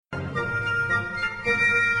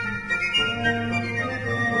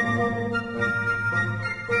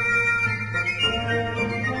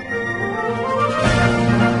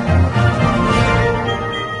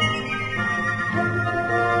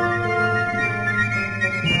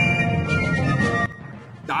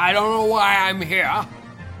I don't know why I'm here,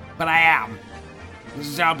 but I am. This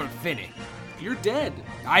is Albert Finney. You're dead.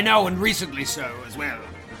 I know, and recently so as well.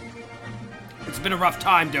 It's been a rough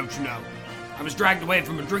time, don't you know? I was dragged away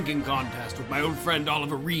from a drinking contest with my old friend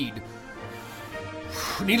Oliver Reed.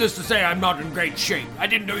 Needless to say, I'm not in great shape. I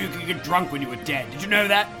didn't know you could get drunk when you were dead. Did you know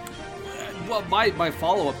that? Well, my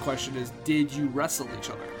follow-up question is, did you wrestle each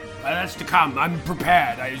other? That's to come. I'm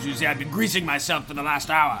prepared. As you say, I've been greasing myself for the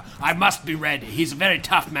last hour. I must be ready. He's a very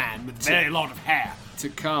tough man with very lot of hair. To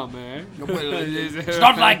come, eh? Well, it's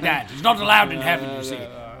not like that. It's not allowed in heaven, you see.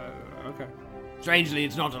 Okay. Strangely,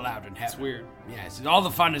 it's not allowed in heaven. It's weird. Yes, and all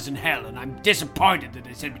the fun is in hell, and I'm disappointed that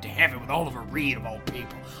they sent me to heaven with Oliver Reed of all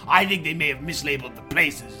people. I think they may have mislabeled the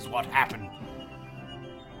places is what happened.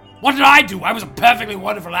 What did I do? I was a perfectly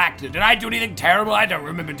wonderful actor. Did I do anything terrible? I don't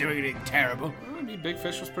remember doing anything terrible. I mean, Big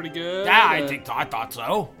Fish was pretty good. Yeah, I thought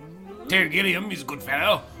so. Terry Gilliam, he's a good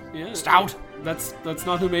fellow. Yeah. Stout. That's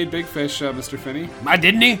not who made Big Fish, Mr. Finney.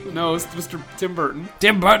 Didn't he? No, it's Mr. Tim Burton.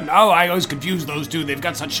 Tim Burton. Oh, I always confuse those two. They've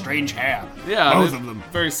got such strange hair. Yeah, both of them.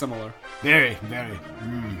 Very similar. Very, very.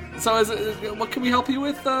 So, what can we help you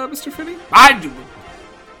with, Mr. Finney? I do.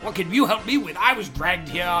 What can you help me with? I was dragged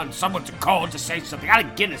here on someone's call to say something.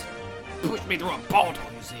 Alec Guinness pushed me through a portal,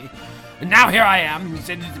 you see. And now here I am. He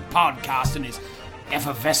said it's a podcast in his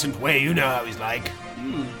effervescent way. You know how he's like.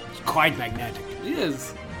 He's quite magnetic. He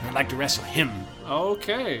is. I'd like to wrestle him.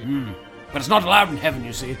 Okay. But it's not allowed in heaven,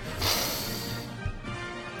 you see.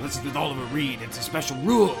 This is with Oliver Reed. It's a special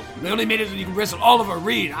rule. They only made it so you can wrestle Oliver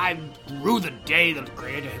Reed. I rue the day the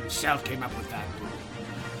creator himself came up with that rule.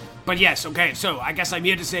 But yes, okay, so I guess I'm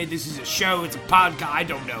here to say this is a show, it's a podcast. I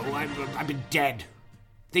don't know. I've been dead.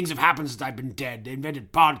 Things have happened since I've been dead. They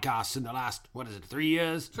invented podcasts in the last, 3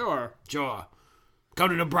 years? Sure.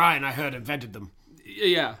 Conan O'Brien, I heard, invented them.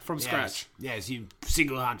 Yeah, from scratch. Yes, he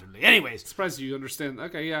single-handedly. Anyways. Surprised you understand.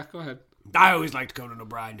 Okay, yeah, go ahead. I always liked Conan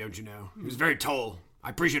O'Brien, don't you know? He was very tall.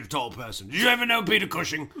 I appreciate a tall person. Did you ever know Peter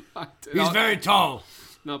Cushing? He's very tall.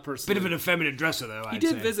 Not personally. Bit of an effeminate dresser, though, He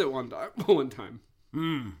did visit one time.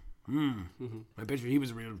 I bet you he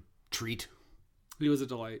was a real treat. He was a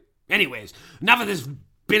delight. Anyways, enough of this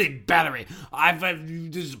Billy Battery.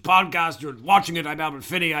 This is a podcast, you're watching it, I'm Albert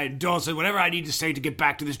Finney, I endorse it, whatever I need to say to get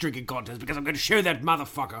back to this drinking contest, because I'm going to show that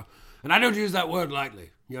motherfucker. And I don't use that word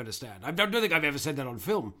lightly, you understand? I don't think I've ever said that on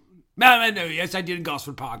film. No, yes, I did in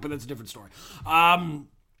Gosford Park, but that's a different story. I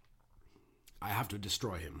have to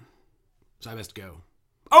destroy him. So I must go.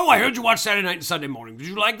 Oh, I heard you watch Saturday Night and Sunday Morning. Did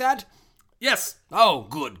you like that? Yes. Oh,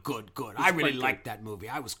 good. I really liked that movie.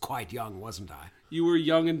 I was quite young, wasn't I? You were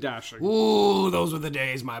young and dashing. Ooh, those were the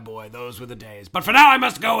days, my boy. Those were the days. But for now, I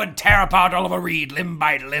must go and tear apart Oliver Reed limb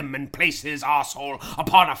by limb and place his arsehole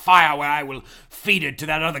upon a fire where I will feed it to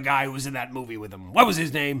that other guy who was in that movie with him. What was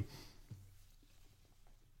his name?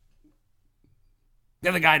 The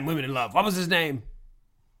other guy in Women in Love. What was his name?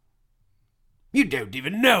 You don't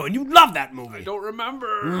even know, and you love that movie. I don't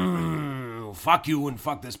remember. Fuck you and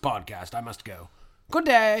fuck this podcast. I must go. Good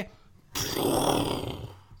day.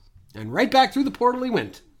 And right back through the portal he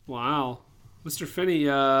went. Wow. Mr. Finney,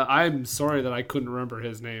 I'm sorry that I couldn't remember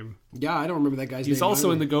his name. Yeah, I don't remember that guy's name. He's also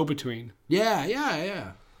either. in The Go-Between.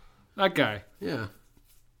 Yeah. That guy. Yeah.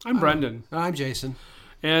 I'm Brendan. I'm Jason.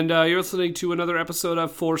 And you're listening to another episode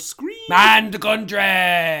of For Screen And Country.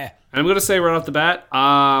 And I'm going to say right off the bat,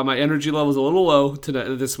 my energy level is a little low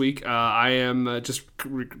this week. I am just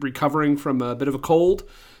recovering from a bit of a cold.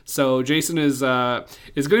 So Jason is going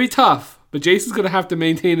to be tough, but Jason's going to have to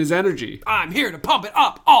maintain his energy. I'm here to pump it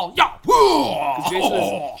up all y'all. Jason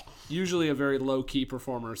is usually a very low-key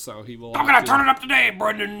performer, so he will... I'm going to turn it up today,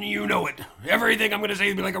 Brendan. You know it. Everything I'm going to say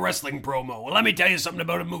will be like a wrestling promo. Well, let me tell you something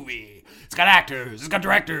about a movie. It's got actors. It's got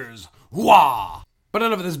directors. Wah! But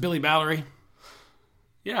enough of this Billy Ballery.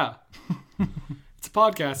 Yeah. It's a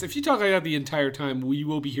podcast. If you talk like that the entire time, we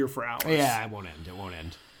will be here for hours. Yeah, it won't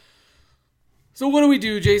end. So what do we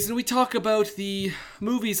do, Jason? We talk about the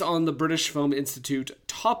movies on the British Film Institute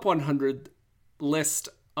Top 100 list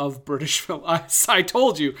of British film. I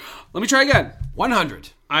told you. Let me try again.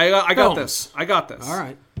 100. I got this. All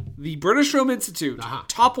right. The British Film Institute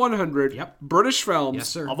Top 100 British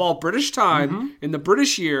films of all British time in the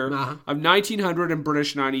British year of 1900 and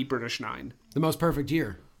British 90, British 9. The most perfect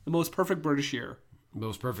year. The most perfect British year. The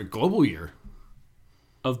most perfect global year.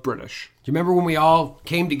 Of British. Do you remember when we all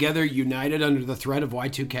came together united under the threat of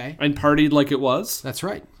Y2K? And partied like it was? That's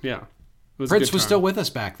right. Yeah. Prince was still with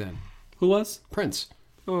us back then. Who was? Prince.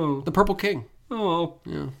 Oh. The Purple King. Oh.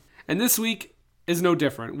 Yeah. And this week is no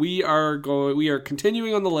different. We are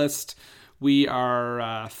continuing on the list We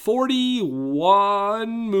are 41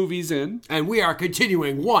 movies in. And we are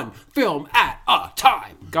continuing one film at a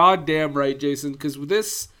time. Goddamn right, Jason, because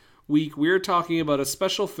this week we're talking about a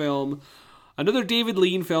special film, another David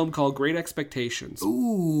Lean film called Great Expectations.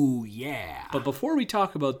 Ooh, yeah. But before we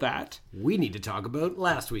talk about that, we need to talk about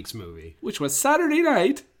last week's movie. which was Saturday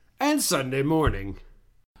night And Sunday morning.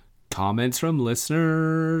 comments from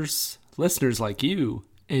listeners. Listeners like you,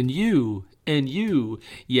 and you, and you.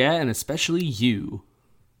 Yeah, and especially you.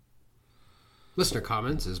 Listener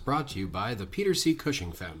Comments is brought to you by the Peter C.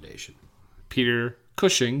 Cushing Foundation. Peter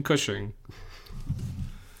Cushing.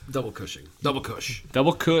 Double Cushing. Double Cush.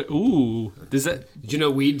 Double cut. Ooh. Does that... Did you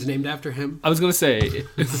know weed's named after him? I was gonna say,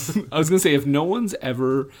 if no one's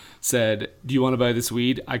ever said, "Do you want to buy this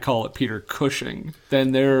weed?" I call it Peter Cushing.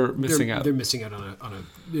 Then they're missing out. They're missing out on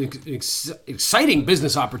an exciting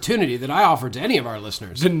business opportunity that I offered to any of our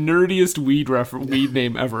listeners. The nerdiest weed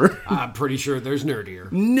name ever. I'm pretty sure there's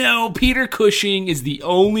nerdier. No, Peter Cushing is the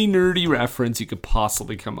only nerdy reference you could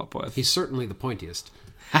possibly come up with. He's certainly the pointiest.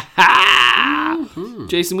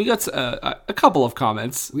 Jason, we got a couple of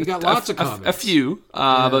comments. We got lots of comments. A few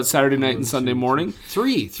about Saturday night and Sunday morning.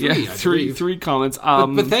 Three, Three comments.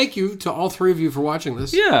 But thank you to all three of you for watching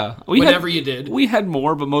this. Yeah, whenever you did. We had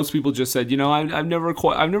more, but most people just said, I've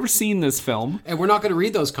never seen this film. And we're not going to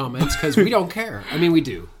read those comments because we don't care. I mean, we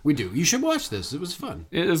do. You should watch this. It was fun.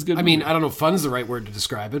 It was good. I mean, I don't know if fun's the right word to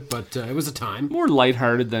describe it, but it was a time. More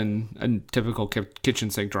lighthearted than a typical kitchen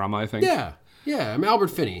sink drama, I think. Yeah, I'm Albert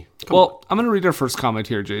Finney. I'm going to read our first comment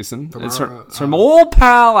here, Jason. It's from old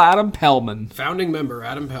pal Adam Pellman. Founding member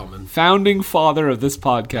Adam Pellman. Founding father of this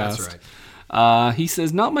podcast. That's right. He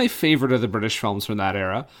says, not my favorite of the British films from that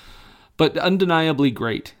era, but undeniably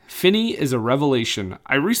great. Finney is a revelation.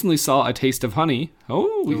 I recently saw A Taste of Honey.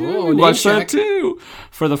 We watched that too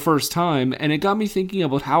for the first time, and it got me thinking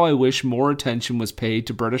about how I wish more attention was paid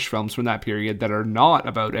to British films from that period that are not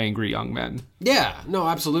about angry young men. Yeah, no,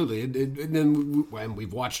 absolutely. And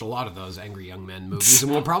we've watched a lot of those angry young men movies,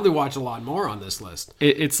 and we'll probably watch a lot more on this list.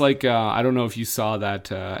 It's like, I don't know if you saw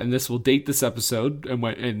that, and this will date this episode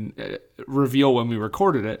and reveal when we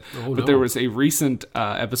recorded it, but there was a recent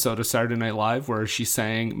episode of Saturday Night Live where she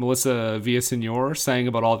sang, Melissa Villaseñor sang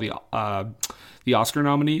about all the Oscar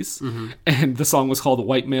nominees, and the song was called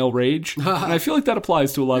White Male Rage. And I feel like that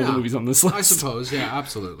applies to a lot of the movies on this list. I suppose, yeah,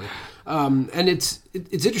 absolutely. And it's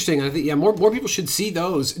interesting. I think, more people should see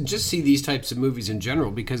those, and just see these types of movies in general,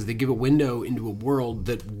 because they give a window into a world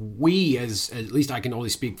that we, at least I can only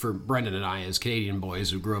speak for Brendan and I, as Canadian boys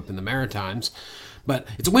who grew up in the Maritimes, but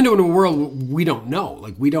it's a window into a world we don't know.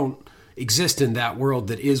 Like, we don't exist in that world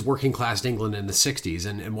that is working class England in the 60s,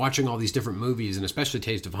 and watching all these different movies, and especially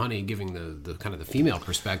Taste of Honey, giving the kind of the female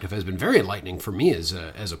perspective, has been very enlightening for me as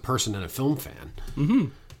a person and a film fan. Mm-hmm.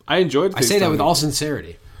 I enjoyed I say that with all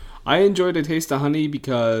sincerity. I enjoyed A Taste of Honey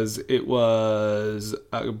because it was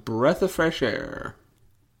a breath of fresh air.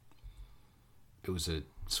 It was a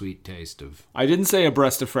sweet taste of... I didn't say a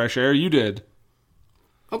breath of fresh air, you did.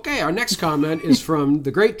 Okay, our next comment is from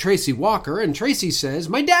the great Tracy Walker, and Tracy says,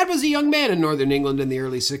 my dad was a young man in Northern England in the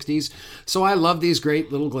early 60s, so I love these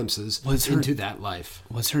great little glimpses into that life.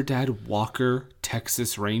 Was her dad Walker,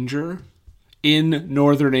 Texas Ranger in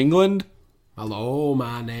Northern England? Hello,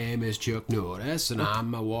 my name is Chuck Norris, and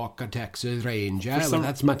I'm a Walker, Texas Ranger. Well,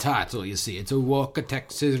 that's my title, you see. It's a Walker,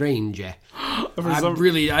 Texas Ranger. I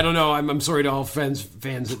don't know. I'm sorry to all fans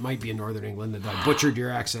that might be in Northern England that I butchered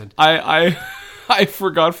your accent. I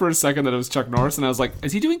forgot for a second that it was Chuck Norris, and I was like,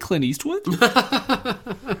 is he doing Clint Eastwood?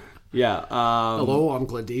 Yeah. Hello, I'm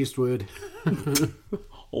Clint Eastwood.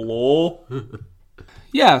 Hello.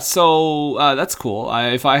 Yeah, so that's cool.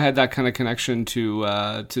 If I had that kind of connection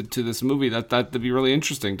to this movie, that'd be really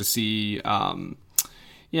interesting to see.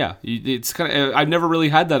 It's kind of, I've never really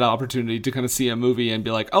had that opportunity to kind of see a movie and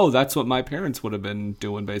be like, oh, that's what my parents would have been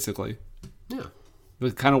doing, basically. Yeah.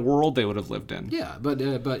 The kind of world they would have lived in. Yeah, but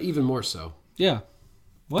even more so. Yeah.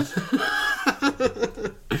 What?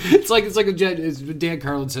 It's like Dan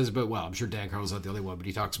Carlin says about, well, I'm sure Dan Carlin's not the only one, but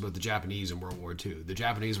he talks about the Japanese in World War II. The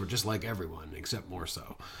Japanese were just like everyone, except more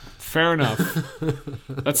so. Fair enough.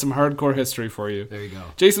 That's some hardcore history for you. There you go.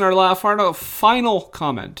 Jason, our final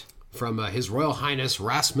comment. From His Royal Highness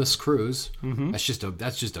Rasmus Cruz. Mm-hmm.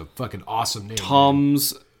 That's just a fucking awesome name.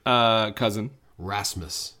 Tom's cousin.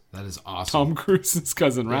 Rasmus. That is awesome. Tom Cruise's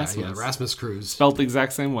cousin, Rasmus. Yeah, Rasmus Cruz. Spelled the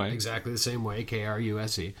exact same way. Exactly the same way,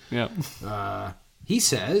 Kruse. Yeah. He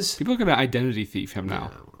says... People are going to identity thief him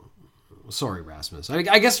now. Yeah, sorry, Rasmus.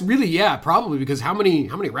 I guess really, yeah, probably, because how many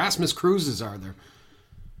Rasmus Cruises are there?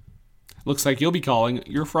 looks like you'll be calling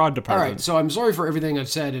your fraud All department. right, so I'm sorry for everything I've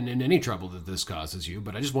said and any trouble that this causes you,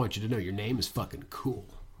 but I just want you to know your name is fucking cool.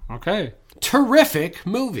 Okay. Terrific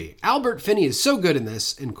movie. Albert Finney is so good in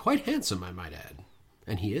this, and quite handsome, I might add.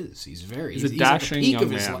 And he is. He's very. He's a dashing young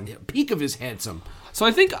man. Peak of his handsome. So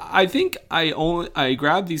I think I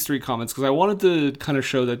grabbed these 3 comments because I wanted to kind of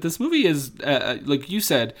show that this movie is, like you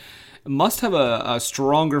said, must have a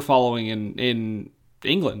stronger following in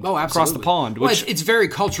England, across the pond. Which it's very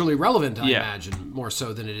culturally relevant, I imagine, more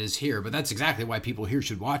so than it is here. But that's exactly why people here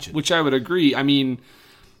should watch it. Which I would agree. I mean,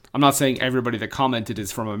 I'm not saying everybody that commented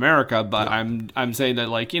is from America, but I'm saying that,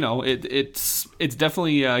 like, you know, it's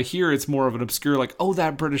definitely here. It's more of an obscure, like, oh,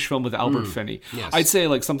 that British film with Albert Finney. Yes. I'd say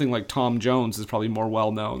like something like Tom Jones is probably more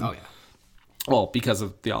well known. Oh yeah. Well, because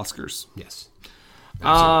of the Oscars. Yes.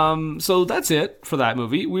 So that's it for that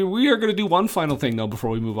movie. We are going to do one final thing though before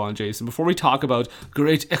we move on, Jason. Before we talk about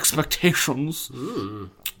Great Expectations,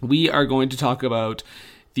 we are going to talk about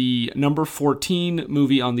the number 14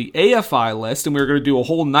 movie on the AFI list, and we're going to do a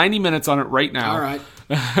whole 90 minutes on it right now. All right.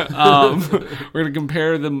 We're going to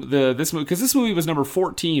compare this movie, because this movie was number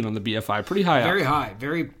 14 on the BFI, pretty high up. Very high.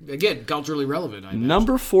 Very, again, culturally relevant, I imagine.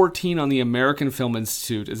 Number 14 on the American Film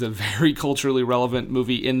Institute is a very culturally relevant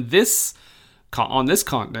movie on this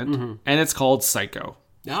continent, and it's called Psycho.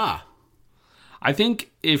 Ah. I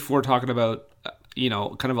think if we're talking about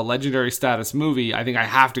kind of a legendary status movie, I think I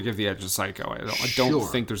have to give the edge to Psycho. I don't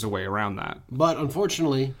think there's a way around that. But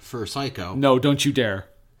unfortunately for Psycho, no, don't you dare.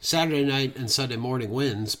 Saturday night and Sunday morning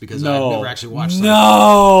wins because I've never actually watched Psycho.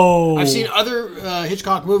 No! I've seen other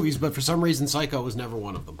Hitchcock movies, but for some reason Psycho was never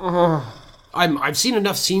one of them. I've seen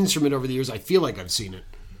enough scenes from it over the years, I feel like I've seen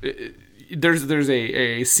it. There's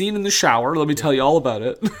a scene in the shower. Let me tell you all about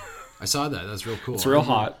it. I saw that. That's real cool. It's real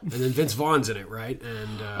hot. And then Vince Vaughn's in it, right?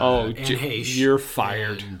 And Anne Heche. You're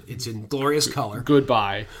fired. And it's in glorious color.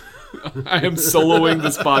 Goodbye. I am soloing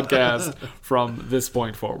this podcast from this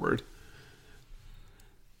point forward.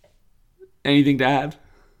 Anything to add?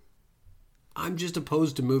 I'm just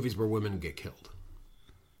opposed to movies where women get killed.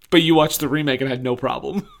 But you watched the remake and had no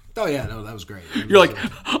problem. Oh, yeah. No, that was great. You're like,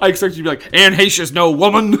 I expect you to be like, Anne Heche is no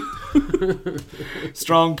woman.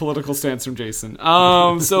 Strong political stance from Jason.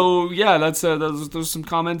 So, yeah, those some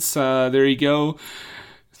comments. There you go.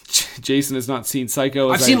 Jason has not seen Psycho.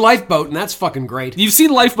 I've seen Lifeboat, and that's fucking great. You've seen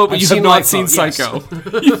Lifeboat, but you have not seen yes. Psycho.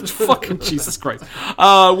 You fucking Jesus Christ.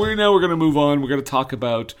 We're going to move on. We're going to talk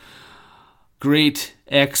about Great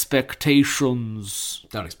Expectations.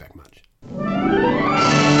 Don't expect much.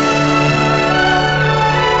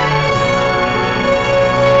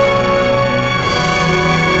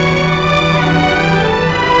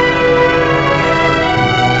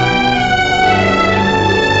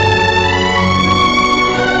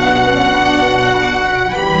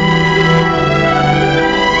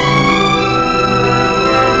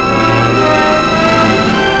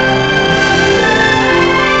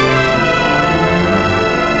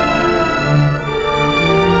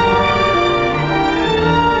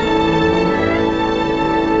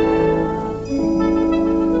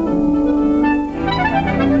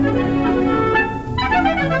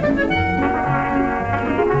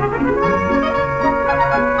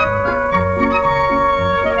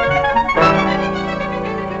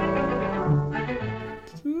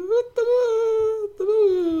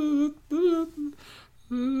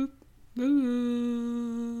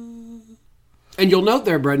 And you'll note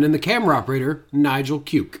there, Brendan, the camera operator, Nigel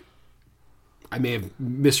Cuke. I may have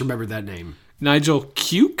misremembered that name. Nigel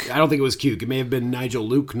Cuke? I don't think it was Cuke. It may have been Nigel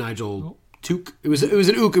Luke, Nigel Took. It was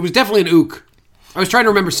an ook. It was definitely an ook. I was trying to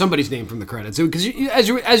remember somebody's name from the credits. Because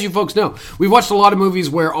as you folks know, we've watched a lot of movies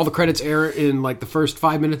where all the credits air in like the first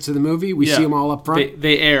 5 minutes of the movie. We see them all up front.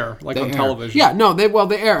 They air, like on television. Yeah, no, they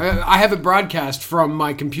air. I have it broadcast from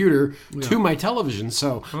my computer to my television,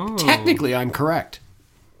 so technically I'm correct.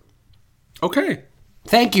 Okay.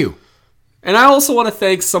 Thank you. And I also want to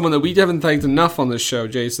thank someone that we haven't thanked enough on this show,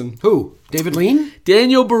 Jason. Who? David Lean?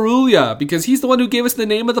 Daniel Barulia, because he's the one who gave us the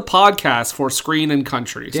name of the podcast for Screen and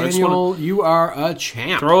Country. So Daniel, you are a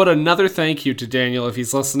champ. Throw out another thank you to Daniel if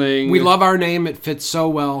he's listening. We love our name. It fits so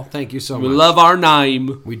well. Thank you so much. We love our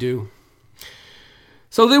name. We do.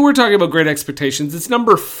 So then we're talking about Great Expectations. It's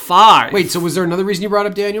number 5. Wait, so was there another reason you brought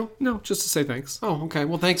up Daniel? No, just to say thanks. Oh, okay.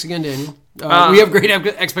 Well, thanks again, Daniel. We have great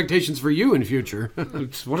expectations for you in future.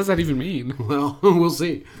 What does that even mean? Well, we'll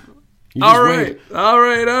see. All right,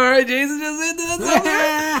 Jason just hit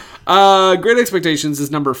that. Great Expectations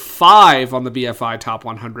is number 5 on the BFI Top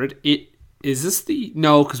 100. Is this the...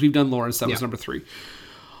 No, because we've done Lawrence. That was number 3.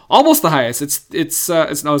 Almost the highest. It's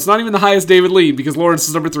not even the highest David Lean because Lawrence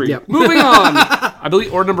is number 3. Yep. Moving on. I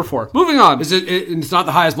believe, or number 4. Moving on. It's not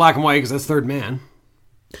the highest black and white because that's Third Man.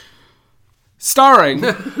 Starring,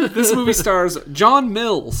 this movie stars John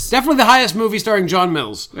Mills. Definitely the highest movie starring John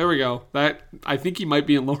Mills. There we go. I think he might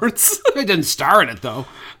be in Lawrence. He didn't star in it, though.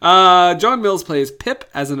 John Mills plays Pip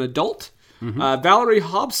as an adult. Valerie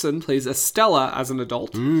Hobson plays Estella as an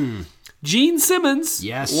adult. Gene Simmons.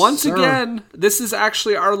 Yes, once sir. again, this is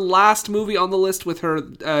actually our last movie on the list with her,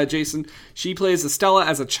 Jason. She plays Estella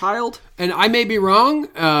as a child. And I may be wrong,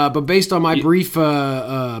 but based on my brief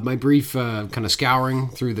kind of scouring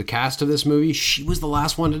through the cast of this movie, she was the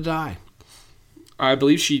last one to die. I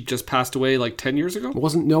believe she just passed away like 10 years ago. It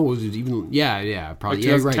was it even? Yeah, probably. Like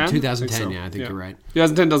yeah, right. 2010? 2010. I think you're right.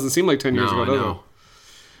 2010 doesn't seem like 10 years ago, I does know.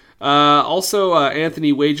 it? Also,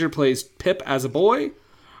 Anthony Wager plays Pip as a boy.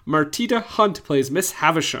 Martita Hunt plays Miss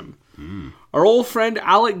Havisham. Our old friend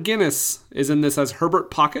Alec Guinness is in this as Herbert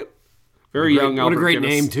Pocket. Very young Albert What a great Guinness.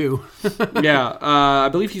 name, too. Yeah, I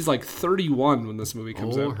believe he's like 31 when this movie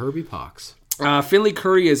comes out. Herbie Pox. Finley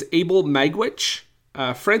Curry is Abel Magwitch.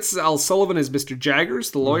 Francis L. Sullivan is Mr. Jaggers,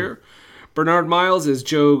 the lawyer. Bernard Miles is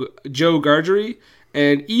Joe Gargery.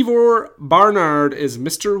 And Ivor Barnard is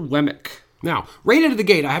Mr. Wemmick. Now, right out of the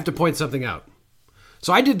gate, I have to point something out.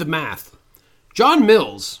 So I did the math. John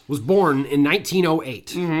Mills was born in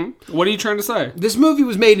 1908. What are you trying to say? This movie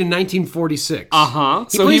was made in 1946.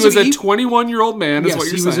 So he was a 21-year-old man, is Yes, what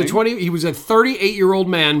you're he saying. He was a 38-year-old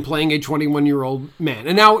man playing a 21-year-old man.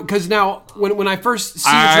 And now, when I first see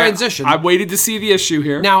the transition, I waited to see the issue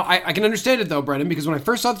here. now I can understand it though, Brendan, because when I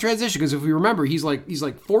first saw the transition, because if we remember, he's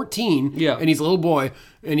like 14, Yeah. and he's a little boy,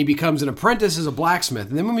 and he becomes an apprentice as a blacksmith.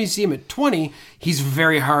 And then when we see him at 20, he's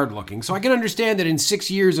very hard looking. So I can understand that in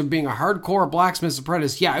 6 years of being a hardcore blacksmith's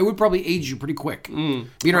apprentice, yeah, it would probably age you pretty quick.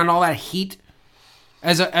 Being around all that heat.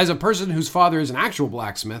 As a person whose father is an actual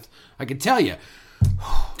blacksmith, I can tell you.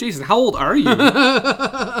 Jason, how old are you?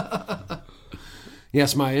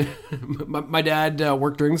 Yes, my dad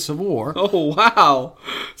worked during the Civil War. Oh, wow.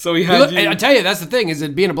 So he had I tell you, that's the thing, is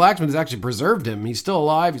that being a blacksmith has actually preserved him. He's still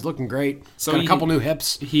alive. He's looking great. So Got a couple new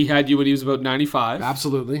hips. He had you when he was about 95.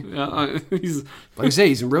 Absolutely. He's Like I say,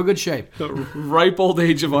 he's in real good shape. ripe old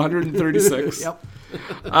age of 136. Yep.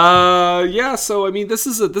 Yeah, so I mean, this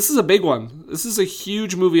is a big one. This is a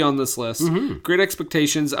huge movie on this list. Great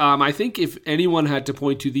Expectations. I think if anyone had to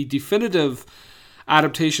point to the definitive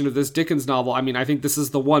adaptation of this Dickens novel, I mean, I think this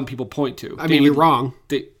is the one people point to. I mean, you're wrong.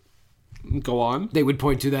 Go on. They would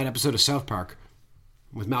point to that episode of South Park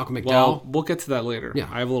with Malcolm McDowell. Well, we'll get to that later. Yeah.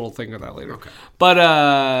 I have a little thing of that later. Okay.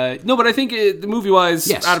 But no, but I think the movie-wise,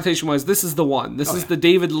 Yes. adaptation-wise, this is the one. This is the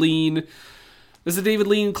David Lean. This is a David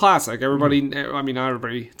Lean classic. Everybody, I mean, not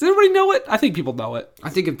everybody. Does everybody know it? I think people know it. I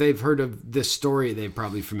think if they've heard of this story, they're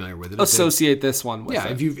probably familiar with it. Associate this one with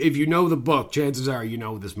it. If you know the book, chances are you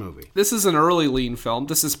know this movie. This is an early Lean film.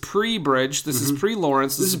 This is pre-Bridge. This is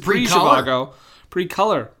pre-Lawrence. This is pre-color. pre-Zhivago.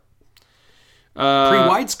 Pre-color.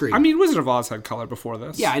 Pre-widescreen. I mean, Wizard of Oz had color before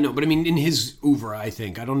this. Yeah, I know, but I mean, in his oeuvre, I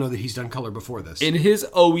think. I don't know that he's done color before this. In his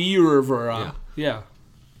oeuvre. Yeah.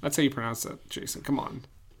 That's how you pronounce it, Jason. Come on.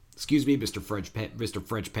 Excuse me, Mr. French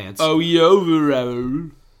Pants. Oeuvre.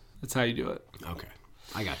 That's how you do it. Okay.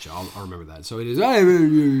 I got you. I'll remember that. So it is...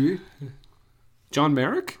 John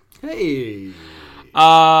Merrick? Hey.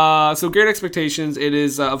 So Great Expectations. It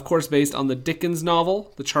is, of course, based on the Dickens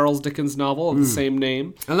novel, the Charles Dickens novel of the same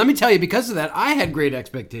name. And let me tell you, because of that, I had great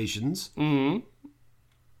expectations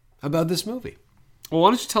about this movie. Well,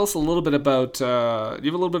 why don't you tell us a little bit about, do you have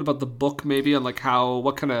a little bit about the book maybe, and like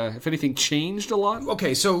what kind of, if anything, changed a lot?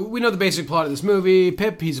 Okay, so we know the basic plot of this movie.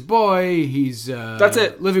 Pip, he's a boy. He's That's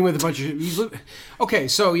it. Living with a bunch of. Okay,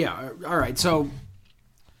 so yeah, all right. So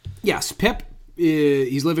yes, Pip.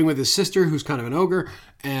 He's living with his sister, who's kind of an ogre,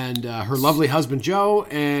 and her lovely husband Joe.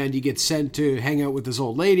 And he gets sent to hang out with this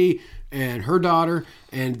old lady and her daughter,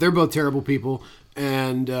 and they're both terrible people.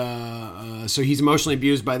 And so he's emotionally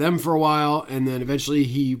abused by them for a while, and then eventually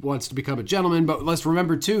he wants to become a gentleman. But let's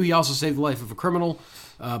remember, too, he also saved the life of a criminal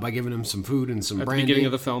by giving him some food and some brandy. At the beginning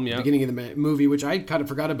of the film, yeah. At the beginning of the movie, which I kind of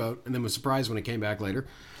forgot about, and then was surprised when it came back later.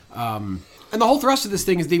 And the whole thrust of this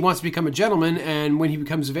thing is that he wants to become a gentleman, and when he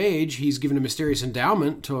becomes of age, he's given a mysterious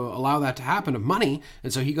endowment to allow that to happen of money.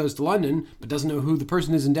 And so he goes to London, but doesn't know who the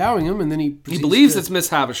person is endowing him, and then he believes it's Miss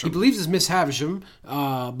Havisham. He believes it's Miss Havisham,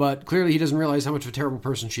 but clearly he doesn't realize how much of a terrible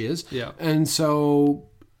person she is. Yeah. And so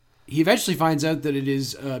he eventually finds out that it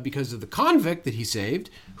is because of the convict that he saved,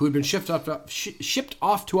 who had been shipped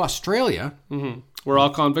off to Australia Where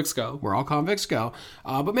all convicts go. Where all convicts go,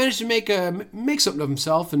 but managed to make something of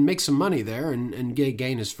himself and make some money there and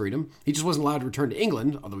gain his freedom. He just wasn't allowed to return to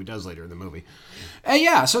England, although he does later in the movie.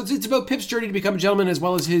 So it's about Pip's journey to become a gentleman, as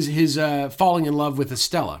well as his falling in love with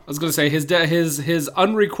Estella. I was going to say his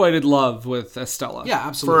unrequited love with Estella. Yeah,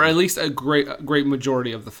 absolutely. For at least a great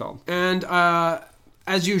majority of the film. And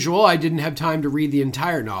as usual, I didn't have time to read the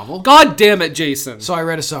entire novel. God damn it, Jason. So I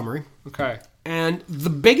read a summary. Okay. And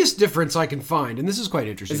the biggest difference I can find, and this is quite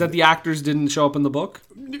interesting, is that the actors didn't show up in the book?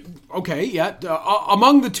 Okay, yeah.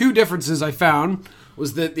 Among the two differences I found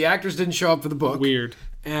was that the actors didn't show up for the book. Weird.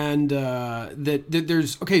 And that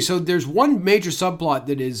there's... Okay, so there's one major subplot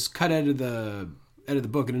that is cut out of the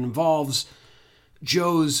book, and it involves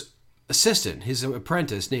Joe's assistant, his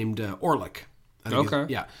apprentice, named Orlick. Okay.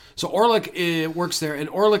 Yeah. So Orlick works there, and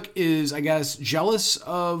Orlick is, I guess, jealous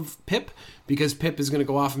of Pip because Pip is going to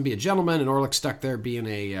go off and be a gentleman, and Orlick's stuck there being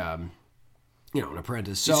an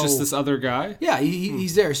apprentice. So it's just this other guy? Yeah,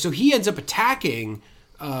 he's there. So he ends up attacking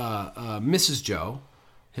Mrs. Joe,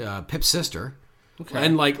 Pip's sister,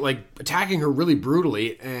 and like attacking her really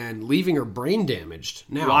brutally and leaving her brain damaged.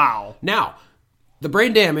 Now, the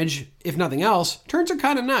brain damage, if nothing else, turns her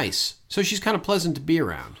kind of nice. So she's kind of pleasant to be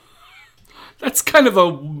around. That's kind of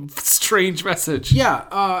a strange message.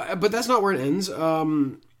 Yeah, but that's not where it ends.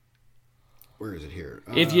 Where is it here?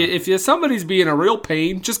 If somebody's being a real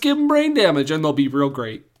pain, just give them brain damage and they'll be real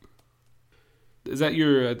great. Would that be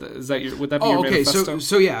your manifesto?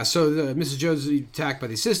 So Mrs. Joe's attacked by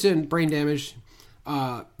the assistant, brain damage.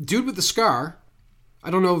 Dude with the scar.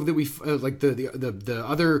 I don't know that we the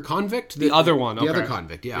other convict. The other one. The other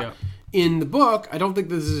convict. Yeah. In the book, I don't think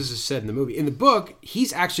this is said in the movie. In the book,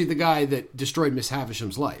 he's actually the guy that destroyed Miss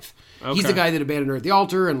Havisham's life. Okay. He's the guy that abandoned her at the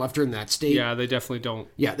altar and left her in that state. Yeah, they definitely don't.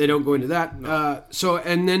 Yeah, they don't go into that. No.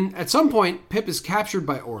 And then at some point, Pip is captured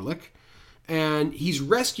by Orlick, and he's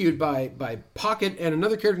rescued by Pocket and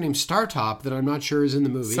another character named Startop that I'm not sure is in the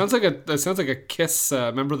movie. Sounds like a Kiss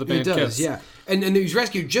member of the band. It does, Kiss. yeah. And he's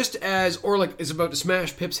rescued just as Orlick is about to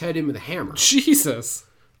smash Pip's head in with a hammer. Jesus.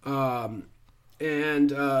 So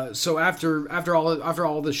after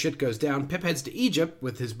all this shit goes down, Pip heads to Egypt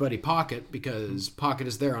with his buddy Pocket because Pocket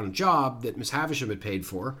is there on a job that Miss Havisham had paid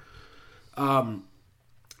for. And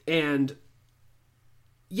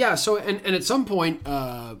at some point,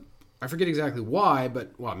 I forget exactly why,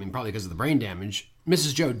 but probably because of the brain damage,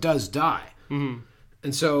 Mrs. Joe does die. Mm-hmm.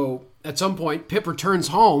 And so at some point, Pip returns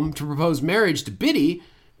home to propose marriage to Biddy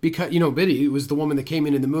because Biddy was the woman that came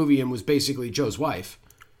in the movie and was basically Joe's wife.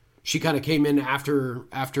 She kind of came in after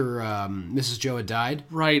Mrs. Joe had died.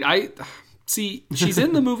 Right. See, she's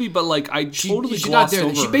in the movie, but she's not there.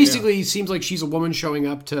 Over. She basically seems like she's a woman showing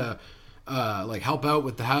up to help out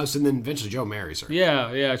with the house, and then eventually Joe marries her.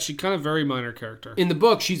 Yeah. She kind of very minor character. In the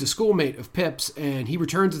book, she's a schoolmate of Pip's, and he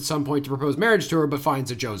returns at some point to propose marriage to her, but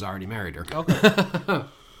finds that Joe's already married her. Okay.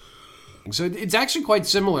 So it's actually quite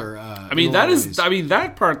similar.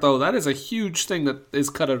 That part though, that is a huge thing that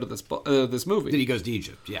is cut out of this movie. That he goes to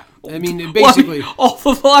Egypt. Yeah, basically all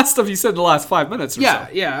the last stuff you said in the last 5 minutes. Or so.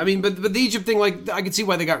 Yeah. But the Egypt thing, I could see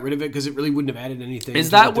why they got rid of it because it really wouldn't have added anything.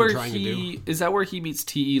 Is that where he meets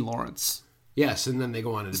T.E. Lawrence? Yes, and then they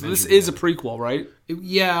go on an adventure. This is a prequel, right?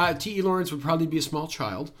 Yeah, T.E. Lawrence would probably be a small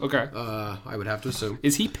child. Okay. I would have to assume.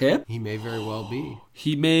 Is he Pip? He may very well be.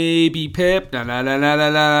 He may be Pip,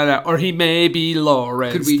 or he may be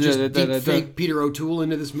Lawrence. Could we just fake Peter O'Toole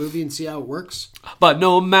into this movie and see how it works? But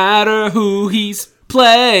no matter who he's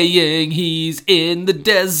playing, he's in the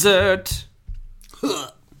desert. You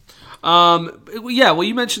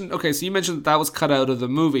mentioned that was cut out of the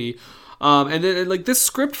movie. And then, this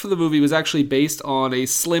script for the movie was actually based on a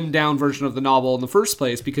slimmed down version of the novel in the first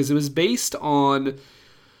place because it was based on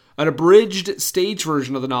an abridged stage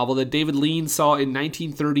version of the novel that David Lean saw in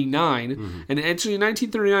 1939. Mm-hmm. And actually, in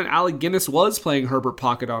 1939, Alec Guinness was playing Herbert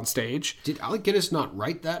Pocket on stage. Did Alec Guinness not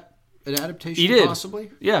write that adaptation? He did.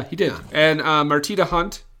 Possibly? Yeah, he did. Yeah. And Martita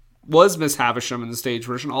Hunt was Miss Havisham in the stage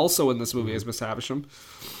version, also in this movie as Miss Havisham.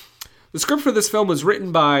 The script for this film was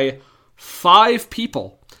written by 5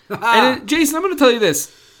 people. And Jason, I'm going to tell you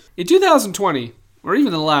this. In 2020, or even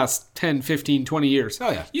in the last 10, 15, 20 years,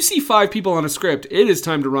 you see 5 people on a script, it is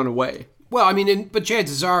time to run away. Well, but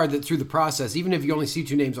chances are that through the process, even if you only see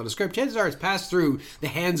 2 names on a script, chances are it's passed through the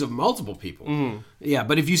hands of multiple people. Mm-hmm. Yeah,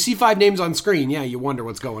 but if you see 5 names on screen, you wonder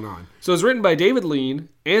what's going on. So it's written by David Lean,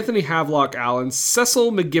 Anthony Havelock Allen,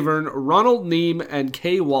 Cecil McGivern, Ronald Neame, and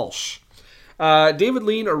Kay Walsh. David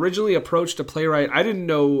Lean originally approached a playwright. I didn't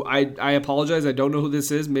know. I apologize. I don't know who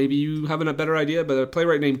this is. Maybe you have a better idea. But a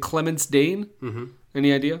playwright named Clemence Dane. Mm-hmm.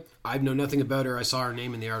 Any idea? I know nothing about her. I saw her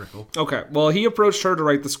name in the article. Okay, well, he approached her to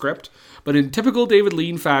write the script, but in typical David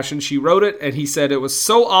Lean fashion, she wrote it, and he said it was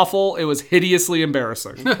so awful, it was hideously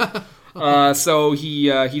embarrassing. So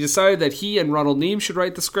he decided that he and Ronald Neame should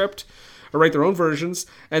write the script, or write their own versions,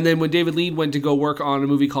 and then when David Lean went to go work on a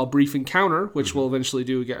movie called Brief Encounter, which we'll eventually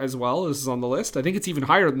do as well, this is on the list. I think it's even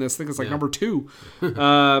higher than this. I think it's like number 2.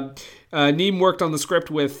 Neame worked on the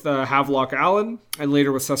script with Havelock Allen, and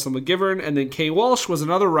later with Cecil McGivern, and then Kay Walsh was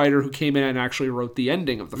another writer who came in and actually wrote the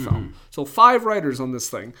ending of the film. So 5 writers on this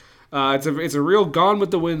thing. It's a real Gone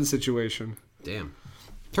with the Wind situation. Damn.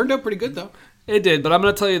 Turned out pretty good, though. It did, but I'm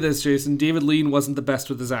going to tell you this, Jason. David Lean wasn't the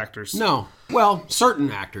best with his actors. No. Well,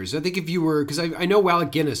 certain actors. I think if you were... Because I know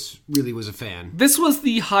Alec Guinness really was a fan. This was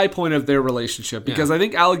the high point of their relationship, because I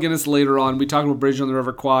think Alec Guinness later on, we talked about Bridge on the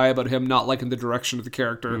River Kwai, about him not liking the direction of the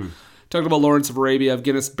character. Talking about Lawrence of Arabia, of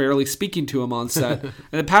Guinness barely speaking to him on set. And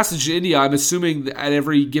the Passage to India, I'm assuming that at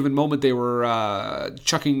every given moment they were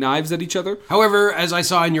chucking knives at each other. However, as I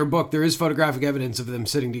saw in your book, there is photographic evidence of them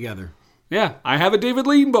sitting together. Yeah, I have a David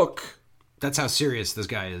Lean book. That's how serious this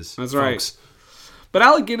guy is. That's folks. right. But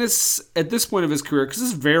Alec Guinness, at this point of his career, because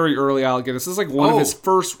this is very early Alec Guinness, this is like one of his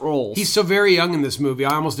first roles. He's so very young in this movie,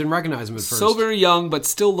 I almost didn't recognize him at first. So very young, but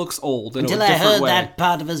still looks old in Until a I different heard way. that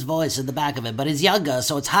part of his voice in the back of it, but he's younger,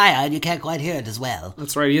 so it's higher and you can't quite hear it as well.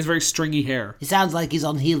 That's right, he has very stringy hair. He sounds like he's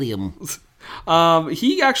on helium.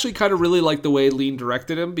 He actually kind of really liked the way Lean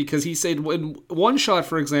directed him, because he said in one shot,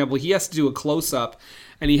 for example, he has to do a close-up,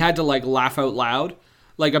 and he had to like laugh out loud.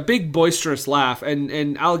 Like a big boisterous laugh,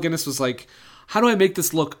 and Alec Guinness was like, how do I make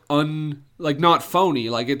this look not phony?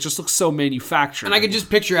 Like it just looks so manufactured. And I could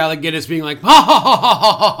just picture Alec Guinness being like, ha ha ha ha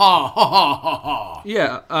ha ha ha ha ha.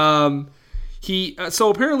 Yeah.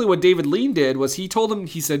 So apparently what David Lean did was he told him,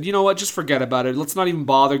 he said, you know what, just forget about it. Let's not even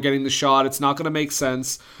bother getting the shot. It's not going to make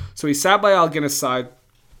sense. So he sat by Alec Guinness' side,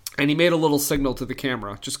 and he made a little signal to the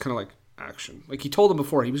camera, just kind of like action. Like he told him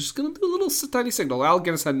before, he was just going to do a little tiny signal. Alec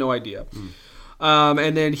Guinness had no idea.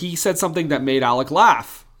 And then he said something that made Alec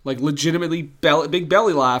laugh, like legitimately big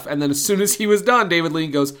belly laugh. And then as soon as he was done, David Lean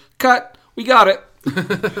goes, cut, we got it.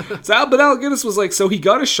 But Alec Guinness was like, so he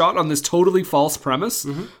got a shot on this totally false premise,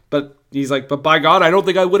 but he's like, but by God, I don't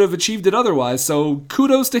think I would have achieved it otherwise. So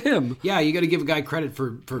kudos to him. Yeah, you got to give a guy credit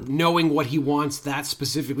for knowing what he wants that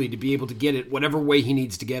specifically to be able to get it whatever way he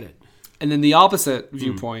needs to get it. And then the opposite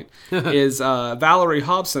viewpoint is Valerie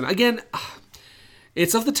Hobson. Again,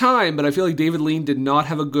 it's of the time, but I feel like David Lean did not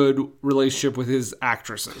have a good relationship with his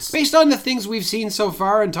actresses. Based on the things we've seen so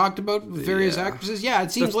far and talked about with various actresses, it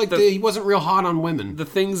seems he wasn't real hot on women. The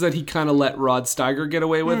things that he kind of let Rod Steiger get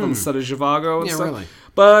away with on the set of Zhivago and stuff. Really.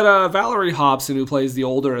 But Valerie Hobson, who plays the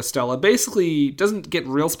older Estella, basically doesn't get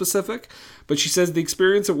real specific, but she says the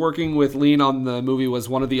experience of working with Lean on the movie was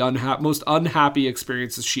one of the most unhappy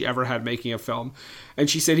experiences she ever had making a film. And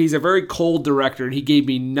she said he's a very cold director, and he gave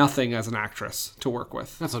me nothing as an actress to work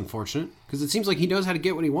with. That's unfortunate, because it seems like he knows how to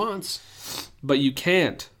get what he wants. But you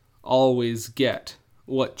can't always get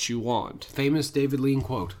what you want. Famous David Lean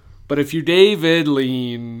quote. But if you're David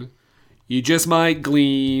Lean, you just might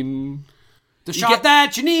glean the shot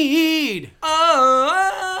that you need.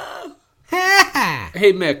 Oh.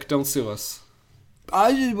 Hey, Mick, don't sue us. Oh,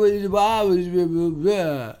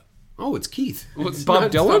 it's Keith. It's Bob Dylan?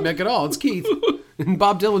 It's not Mick at all. It's Keith. And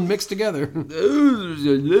Bob Dylan mixed together.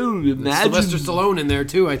 Sylvester Stallone in there,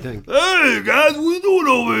 too, I think. Hey, guys, what you doing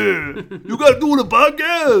over here? You guys doing a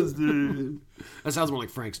podcast? That sounds more like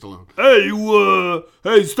Frank Stallone.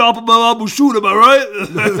 Hey, stop him, I will shoot him, all right?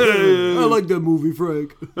 I like that movie,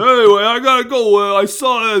 Frank. Anyway, I gotta go. I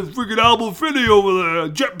saw that freaking Albert Finney over there,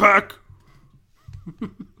 Jetpack.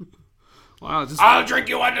 Wow, I'll drink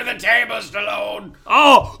you under the table, Stallone.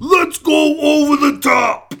 Oh, let's go over the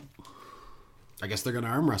top. I guess they're gonna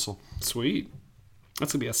arm wrestle. Sweet.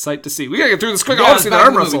 That's gonna be a sight to see. We gotta get through this quick. Yeah, I want to see the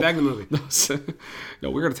arm wrestle. Back in the movie. No,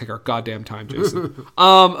 we're gonna take our goddamn time, Jason.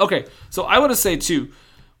 Okay, so I want to say too,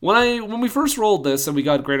 when we first rolled this and we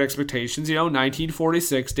got Great Expectations,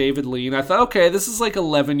 1946, David Lean, I thought, okay, this is like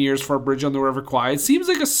 11 years for Bridge on the River Kwai. It seems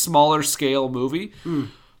like a smaller scale movie,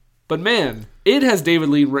 but man, it has David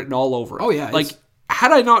Lean written all over it. Oh yeah, like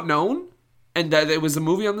had I not known and that it was a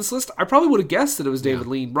movie on this list, I probably would have guessed that it was David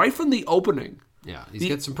Lean right from the opening. Yeah, he's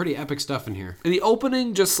got some pretty epic stuff in here. The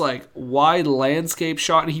opening, just like wide landscape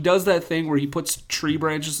shot, and he does that thing where he puts tree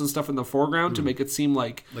branches and stuff in the foreground to make it seem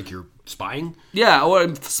like you're spying. Yeah,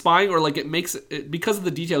 or spying, or like it makes it because of the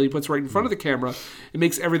detail he puts right in front of the camera. It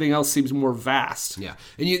makes everything else seems more vast. Yeah,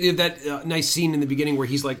 and you have that nice scene in the beginning where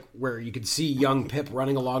he's where you can see young Pip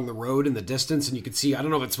running along the road in the distance, and you can see, I don't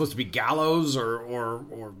know if it's supposed to be gallows or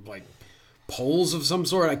like poles of some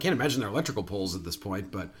sort. I can't imagine they're electrical poles at this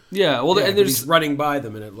point, but Yeah, well, yeah, and but there's he's running by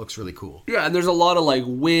them, and it looks really cool. Yeah, and there's a lot of like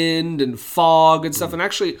wind and fog and stuff. And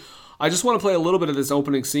actually, I just want to play a little bit of this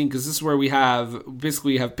opening scene because this is where we have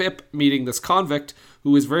Pip meeting this convict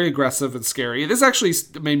who is very aggressive and scary. This actually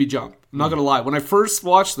made me jump. I'm not gonna lie. When I first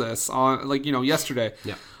watched this on yesterday,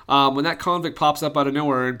 when that convict pops up out of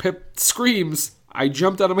nowhere and Pip screams, I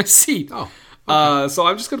jumped out of my seat. Oh. So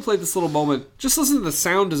I'm just gonna play this little moment. Just listen to the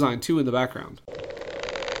sound design too in the background.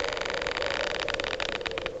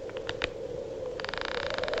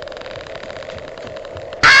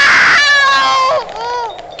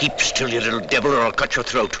 Keep still, you little devil, or I'll cut your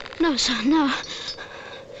throat. No, sir, no.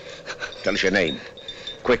 Tell us your name.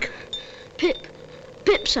 Quick. Pip.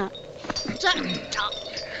 Pip, sir. Sir.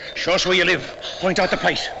 Show us where you live. Point out the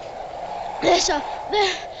place. There, sir.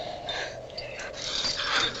 There.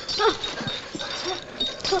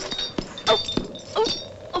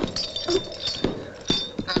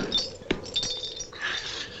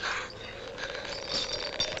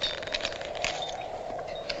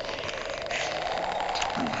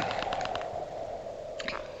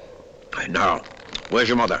 Now, where's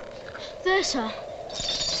your mother? There, sir.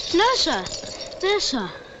 No, sir. There, sir.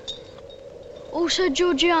 Also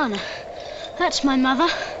Georgiana. That's my mother.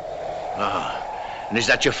 And is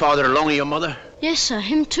that your father along with your mother? Yes, sir.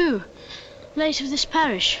 Him too. Late of this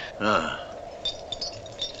parish. Then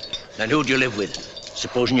who do you live with?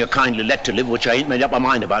 Supposing you're kindly let to live, which I ain't made up my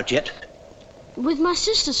mind about yet. With my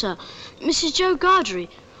sister, sir. Mrs. Joe Gargery.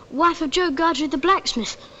 Wife of Joe Gargery the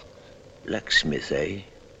blacksmith. Blacksmith, eh?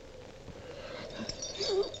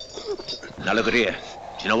 Now look at here.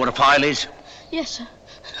 Do you know what a file is? Yes, sir.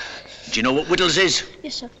 Do you know what whittles is?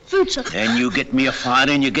 Yes, sir. Food, sir. Then you get me a file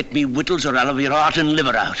and you get me whittles, or I'll have your heart and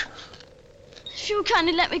liver out. If you'll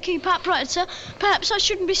kindly let me keep upright, sir, perhaps I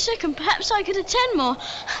shouldn't be sick and perhaps I could attend more.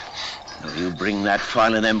 Now you bring that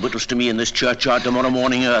file and them whittles to me in this churchyard tomorrow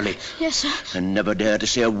morning early. Yes, sir. And never dare to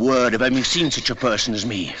say a word of having seen such a person as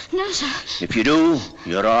me. No, sir. If you do,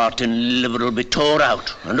 your heart and liver will be tore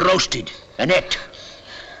out and roasted and ate.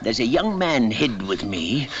 There's a young man hid with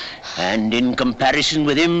me, and in comparison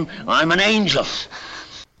with him, I'm an angel.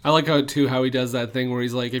 I like how he does that thing where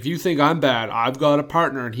he's like, if you think I'm bad, I've got a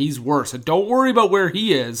partner and he's worse. And don't worry about where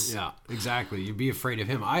he is. Yeah, exactly. You'd be afraid of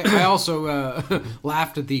him. I also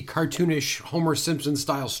laughed at the cartoonish Homer Simpson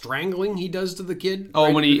style strangling he does to the kid. Oh,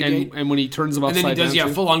 right when at he the gate. and when he turns him And upside then he does, down.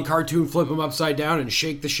 too. full on cartoon, flip him upside down and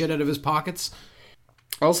shake the shit out of his pockets.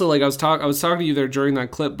 Also, like I was talking to you there during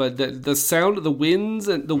that clip, but the sound of the winds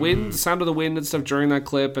and the sound of the wind and stuff during that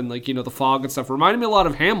clip, and like the fog and stuff reminded me a lot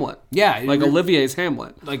of Hamlet. Yeah, like Olivier's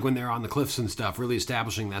Hamlet. Like when they're on the cliffs and stuff, really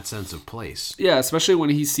establishing that sense of place. Yeah, especially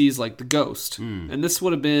when he sees like the ghost, and this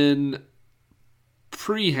would have been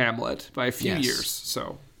pre-Hamlet by a few years.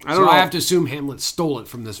 So I don't know. I have to assume Hamlet stole it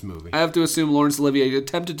from this movie. I have to assume Laurence Olivier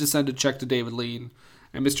attempted to send a check to David Lean,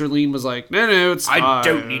 and Mr. Lean was like, "No, it's fine. I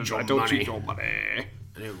don't need your I don't money. need your money.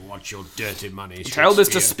 I don't want your dirty money. Tell Mr.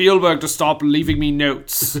 Shakespeare." Spielberg to stop leaving me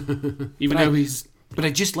notes." Even though he's... But I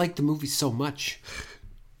just like the movie so much.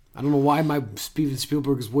 I don't know why my Steven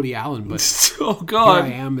Spielberg is Woody Allen, but Oh, God.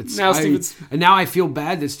 here I am. And now I feel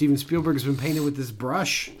bad that Steven Spielberg has been painted with this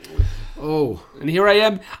brush. Oh, And here I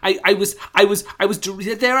am. I was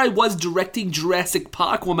directing Jurassic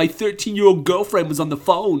Park while my 13-year-old girlfriend was on the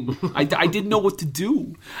phone. I didn't know what to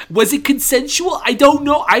do. Was it consensual? I don't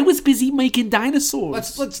know. I was busy making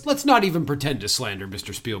dinosaurs. let's not even pretend to slander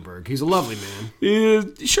Mr. Spielberg. He's a lovely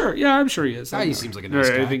man. Sure. Yeah, I'm sure he is. He seems like a nice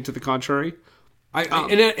guy. Anything to the contrary?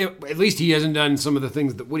 At least he hasn't done some of the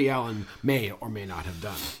things that Woody Allen may or may not have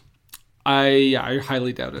done, I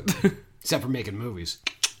highly doubt it. except for making movies.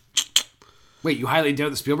 Wait, you highly doubt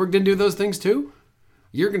that Spielberg didn't do those things too?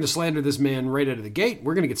 You're going to slander this man right out of the gate.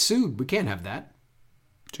 We're going to get sued. We can't have that.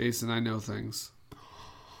 Jason, I know things.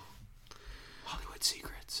 Hollywood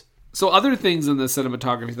secrets. So other things in the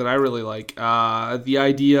cinematography that I really like, the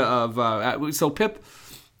idea of so Pip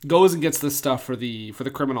goes and gets this stuff for the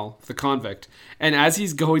criminal, the convict, and as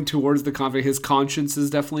he's going towards the convict, his conscience is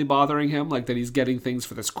definitely bothering him, like that he's getting things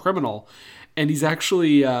for this criminal, and he's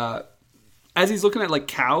actually as he's looking at like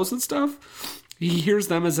cows and stuff, he hears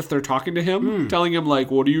them as if they're talking to him, telling him like,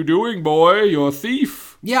 "What are you doing, boy? You're a thief."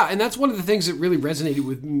 Yeah, and that's one of the things that really resonated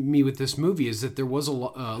with me with this movie is that there was a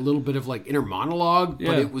little bit of like inner monologue,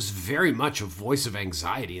 but it was very much a voice of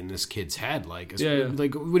anxiety in this kid's head, like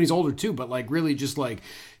like when he's older too, but like really just like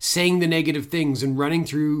saying the negative things and running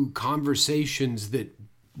through conversations that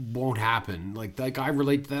won't happen. Like I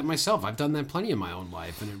relate to that myself. I've done that plenty in my own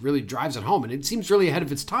life, and it really drives it home. And it seems really ahead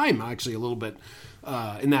of its time, actually, a little bit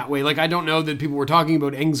in that way. Like, I don't know that people were talking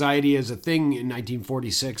about anxiety as a thing in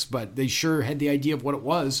 1946, but they sure had the idea of what it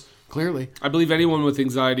was, clearly. I believe anyone with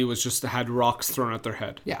anxiety was just had rocks thrown at their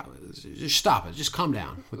head. Yeah, just stop it. Just calm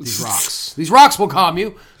down with these rocks. These rocks will calm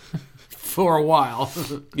you for a while.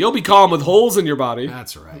 You'll be calm with holes in your body.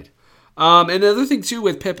 That's right. And the other thing too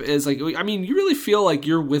with Pip is like, I mean, you really feel like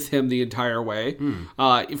you're with him the entire way,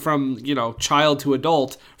 from child to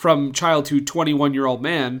adult, from child to 21-year-old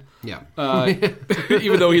man. Yeah.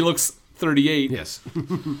 Even though he looks 38. Yes.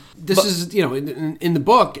 This is, in the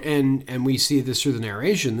book, and we see this through the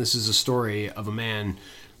narration, this is a story of a man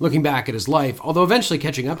looking back at his life, although eventually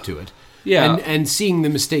catching up to it. Yeah. And seeing the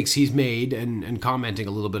mistakes he's made and commenting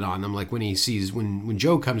a little bit on them, like when he sees, when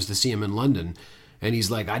Joe comes to see him in London, and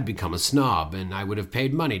he's like, I'd become a snob, and I would have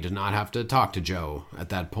paid money to not have to talk to Joe at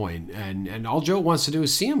that point. And all Joe wants to do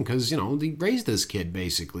is see him because, he raised this kid,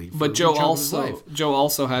 basically. But Joe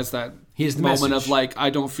also has that moment message of like,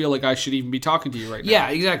 I don't feel like I should even be talking to you right now. Yeah,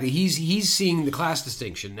 exactly. He's seeing the class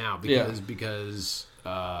distinction now because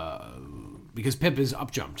Pip is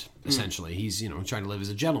upjumped, essentially. He's, trying to live as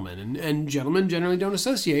a gentleman. And gentlemen generally don't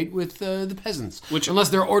associate with the peasants. Unless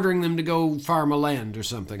they're ordering them to go farm a land or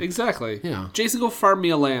something. Exactly. Yeah. Jason, go farm me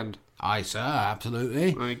a land. Aye, sir,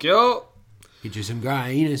 absolutely. Thank you. Get you some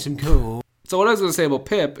grain and some coal. So what I was going to say about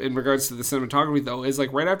Pip in regards to the cinematography, though, is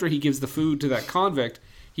like right after he gives the food to that convict,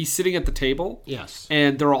 he's sitting at the table. Yes.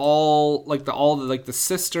 And they're all the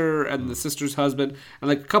sister and the sister's husband and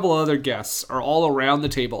like a couple other guests are all around the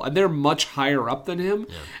table, and they're much higher up than him.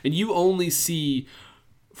 Yeah. And you only see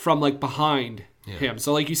from like behind him.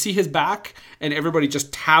 So like you see his back and everybody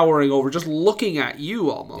just towering over, just looking at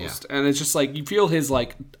you almost. Yeah. And it's just like you feel his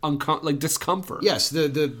like discomfort. Yes, the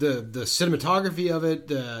cinematography of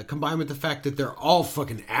it combined with the fact that they're all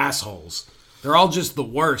fucking assholes. They're all just the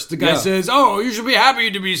worst. The guy says, "Oh, you should be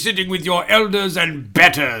happy to be sitting with your elders and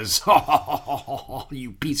betters."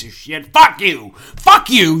 You piece of shit. Fuck you. Fuck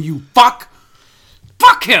you, you fuck.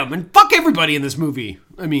 Fuck him and fuck everybody in this movie.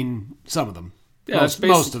 I mean, some of them. Yeah,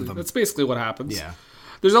 most of them. That's basically what happens. Yeah.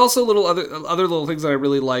 There's also other little things that I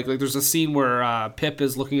really like. Like there's a scene where Pip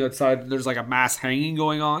is looking outside and there's like a mass hanging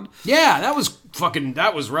going on. Yeah, that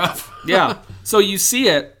was rough. Yeah. So you see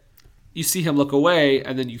it. You see him look away,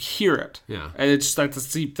 and then you hear it. Yeah. And it's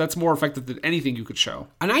just that's more effective than anything you could show.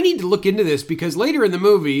 And I need to look into this because later in the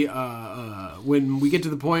movie, when we get to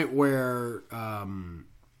the point where,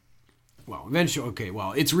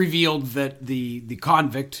 it's revealed that the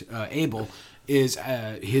convict, Abel, is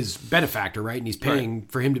his benefactor, right? And he's paying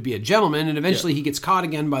for him to be a gentleman, and eventually he gets caught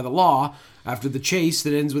again by the law after the chase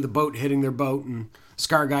that ends with a boat hitting their boat and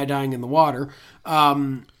Scar Guy dying in the water.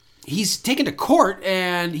 He's taken to court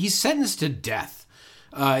and he's sentenced to death.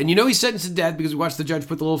 And he's sentenced to death because we watched the judge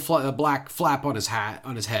put the little black flap on his head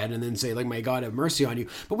and then say, like, may God have mercy on you.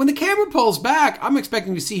 But when the camera pulls back, I'm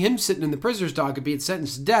expecting to see him sitting in the prisoner's dock and being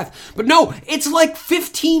sentenced to death. But no, it's like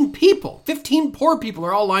 15 people. 15 poor people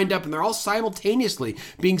are all lined up and they're all simultaneously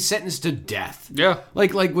being sentenced to death. Yeah. I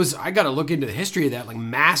got to look into the history of that, like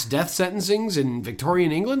mass death sentencings in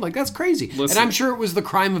Victorian England. Like, that's crazy. Listen. And I'm sure it was the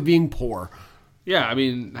crime of being poor. Yeah, I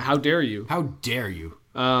mean, how dare you? How dare you?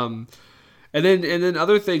 And then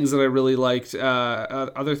other things that I really liked.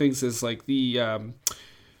 Other things is like there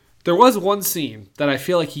was one scene that I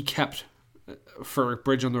feel like he kept for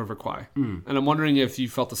Bridge on the River Kwai, and I'm wondering if you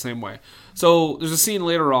felt the same way. So there's a scene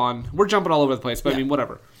later on. We're jumping all over the place, but I mean,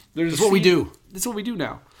 whatever. That's what we do. That's what we do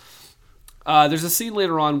now. There's a scene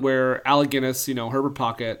later on where Alec Guinness, Herbert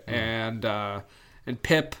Pocket, and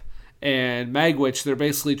Pip and Magwitch, they're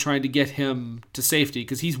basically trying to get him to safety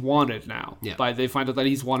because he's wanted now. Yeah. They find out that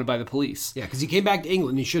he's wanted by the police. Yeah, because he came back to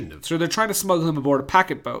England, he shouldn't have. So they're trying to smuggle him aboard a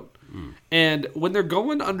packet boat. And when they're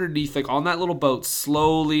going underneath, like on that little boat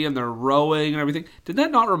slowly, and they're rowing and everything, did that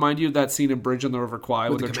not remind you of that scene in Bridge on the River Kwai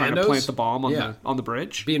when they're trying to plant the bomb on the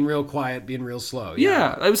bridge? Being real quiet, being real slow.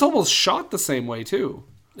 Yeah, it was almost shot the same way too.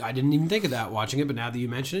 I didn't even think of that watching it, but now that you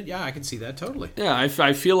mention it, I can see that totally. Yeah,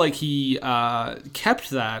 I feel like he kept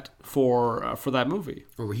that for that movie.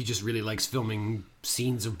 Or he just really likes filming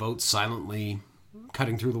scenes of boats silently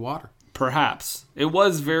cutting through the water. Perhaps. It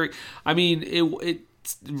was very... I mean, it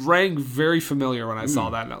rang very familiar when I saw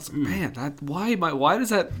that, and I was like, man, why does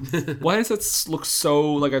that look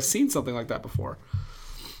so like I've seen something like that before?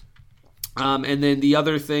 And then the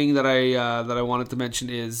other thing that I wanted to mention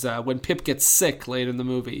is when Pip gets sick late in the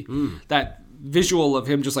movie, that visual of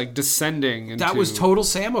him just like descending into... That was total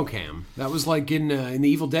Samocam. That was like in the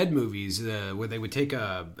Evil Dead movies where they would take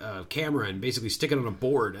a camera and basically stick it on a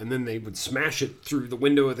board, and then they would smash it through the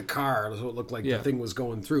window of the car so it looked like the thing was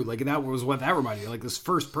going through. Like that was what that reminded me of, like this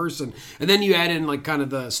first person. And then you add in like kind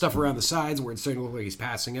of the stuff around the sides where it's starting to look like he's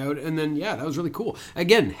passing out. And then, yeah, that was really cool.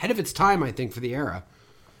 Again, ahead of its time, I think, for the era.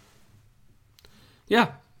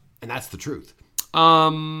 Yeah. And that's the truth.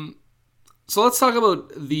 So let's talk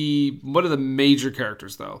about one of the major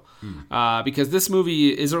characters, though, because this movie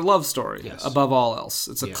is a love story above all else.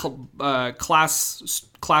 It's a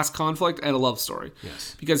class conflict and a love story.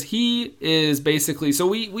 Yes. Because he is basically... So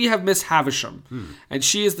we have Miss Havisham, and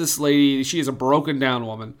she is this lady. She is a broken down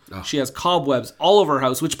woman. Oh. She has cobwebs all over her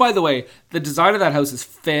house, which, by the way, the design of that house is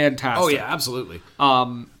fantastic. Oh, yeah, absolutely.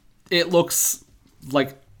 It looks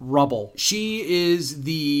like rubble. She is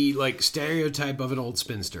the like stereotype of an old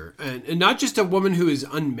spinster, and not just a woman who is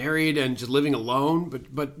unmarried and just living alone,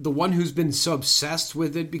 but the one who's been so obsessed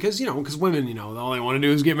with it because women, all they want to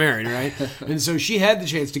do is get married, right? And so she had the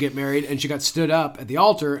chance to get married, and she got stood up at the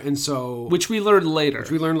altar, and so which we learned later.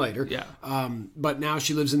 Yeah. But now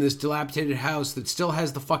she lives in this dilapidated house that still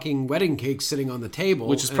has the fucking wedding cake sitting on the table,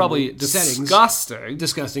 which is probably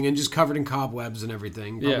disgusting, and just covered in cobwebs and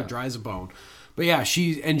everything. Probably dry as a bone. But yeah,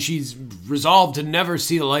 she's resolved to never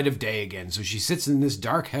see the light of day again. So she sits in this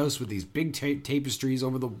dark house with these big tapestries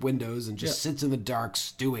over the windows and just sits in the dark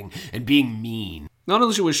stewing and being mean. Not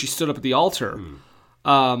only was she stood up at the altar,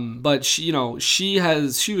 but she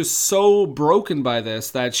was so broken by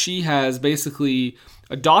this that she has basically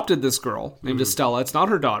adopted this girl named Estella. It's not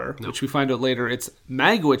her daughter, which we find out later. It's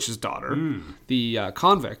Magwitch's daughter, the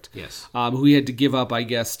convict, who he had to give up, I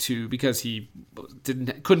guess, because he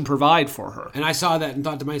couldn't provide for her. And I saw that and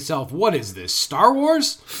thought to myself, what is this, Star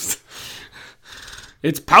Wars?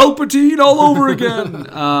 It's Palpatine all over again.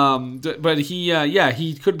 But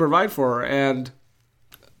he couldn't provide for her, and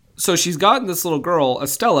so she's gotten this little girl,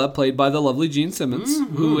 Estella, played by the lovely Gene Simmons,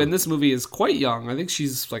 who in this movie is quite young. I think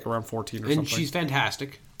she's like around 14 or something. And she's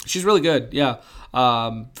fantastic. She's really good, yeah.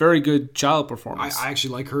 Very good child performance. I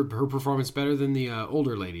actually like her performance better than the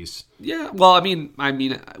older ladies. Yeah, well, I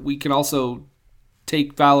mean, we can also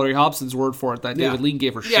take Valerie Hobson's word for it that David Lean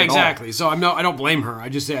gave her shit. Yeah, exactly. All. So I don't blame her. I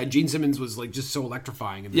just say Gene Simmons was like just so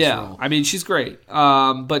electrifying in this role. I mean, she's great.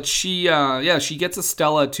 But she gets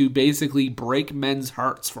Estella to basically break men's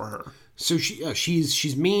hearts for her. So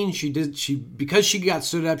she's mean. Because she got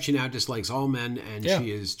stood up, she now dislikes all men, and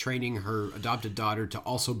she is training her adopted daughter to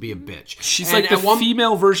also be a bitch. She's like the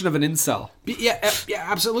female version of an incel. Yeah,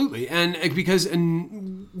 absolutely. And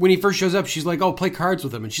when he first shows up, she's like, "Oh, play cards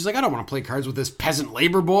with him," and she's like, "I don't want to play cards with this peasant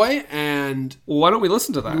labor boy." And why don't we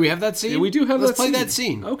listen to that? Do we have that scene? Yeah, we do have. Let's play that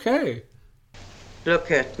scene. Okay.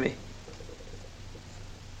 Look at me.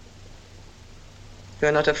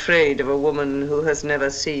 You're not afraid of a woman who has never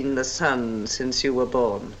seen the sun since you were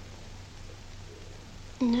born?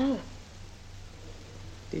 No.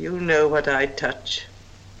 Do you know what I touch?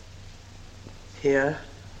 Here?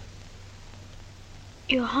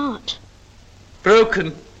 Your heart.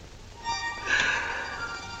 Broken.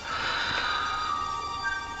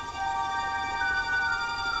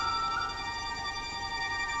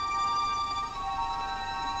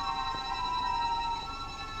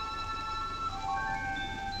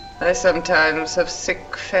 I sometimes have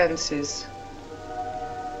sick fancies.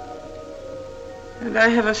 And I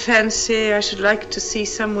have a fancy I should like to see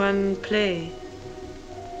someone play.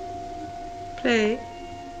 Play.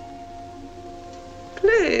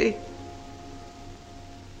 Play.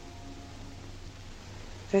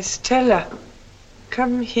 Estella,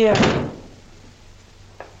 come here.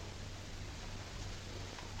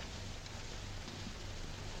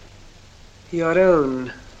 Your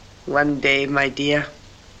own, one day, my dear.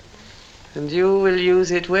 And you will use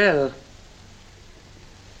it well.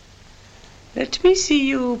 Let me see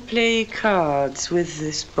you play cards with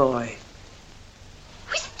this boy.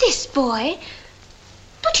 With this boy?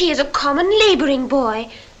 But he is a common laboring boy.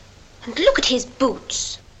 And look at his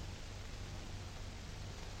boots.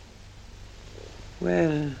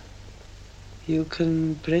 Well, you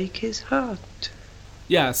can break his heart.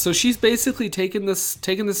 Yeah, so she's basically taken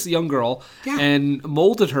this young girl and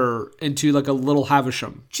molded her into like a little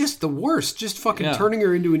Havisham. Just the worst. Just fucking turning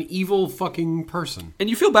her into an evil fucking person. And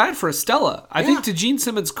you feel bad for Estella. I think to Gene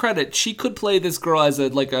Simmons' credit, she could play this girl as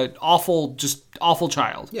an awful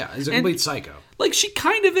child. Yeah, as a complete psycho. Like, she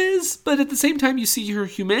kind of is, but at the same time, you see her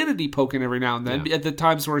humanity poking every now and then at the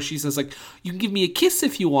times where she says, like, you can give me a kiss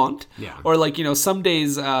if you want. Yeah. Or, like, some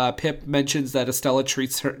days Pip mentions that Estella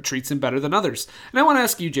treats him better than others. And I want to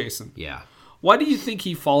ask you, Jason. Yeah. Why do you think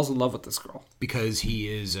he falls in love with this girl? Because he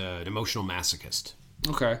is an emotional masochist.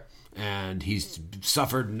 Okay. And he's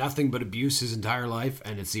suffered nothing but abuse his entire life,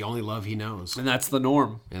 and it's the only love he knows. And that's the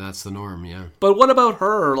norm. And that's the norm, yeah. But what about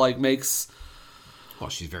her, like, makes... Well,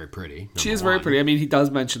 she's very pretty. She is very pretty. I mean, he does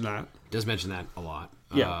mention that. Does mention that a lot.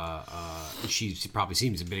 Yeah. She probably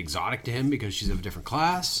seems a bit exotic to him because she's of a different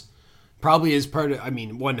class. Probably is part of, I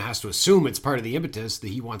mean, one has to assume it's part of the impetus that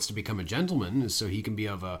he wants to become a gentleman so he can be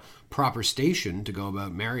of a proper station to go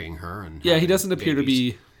about marrying her. And yeah, he doesn't appear to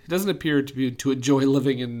be... He doesn't appear to enjoy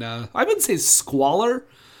living in, I wouldn't say squalor.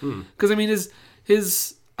 Because, I mean,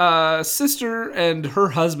 his sister and her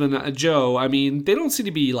husband, Joe, I mean, they don't seem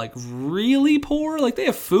to be, like, really poor. Like, they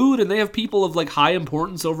have food and they have people of, like, high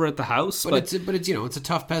importance over at the house. But it's you know, it's a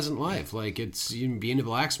tough peasant life. Like, it's, you know, being a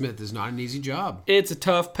blacksmith is not an easy job. It's a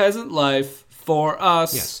tough peasant life for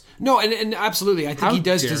us. Yes. No, and absolutely. I think How he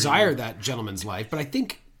does dare desire you. that gentleman's life. But I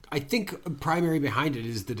think primary behind it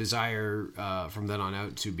is the desire from then on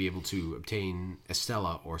out to be able to obtain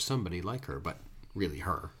Estella or somebody like her, but really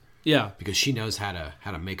her. Yeah. Because she knows how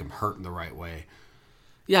to make him hurt in the right way.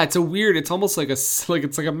 Yeah, it's almost like it's like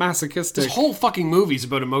a masochistic. This whole fucking movie is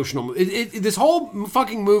about emotional. This whole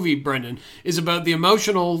fucking movie, Brendan, is about the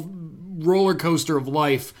emotional roller coaster of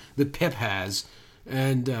life that Pip has,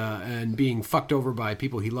 and being fucked over by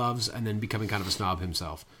people he loves, and then becoming kind of a snob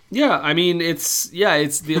himself. Yeah, I mean, it's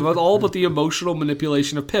all about the emotional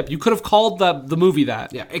manipulation of Pip. You could have called the movie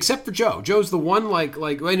that. Yeah, except for Joe. Joe's the one like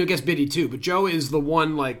I guess Biddy too, but Joe is the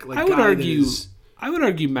one like I would argue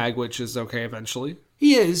Magwitch is okay eventually.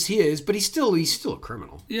 He is, but he's still a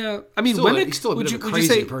criminal. Yeah, I mean, He's Wemmick. still a bit of a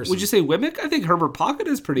crazy person. Would you say Wemmick? I think Herbert Pocket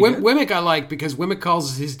is pretty good. Wemmick I like because Wemmick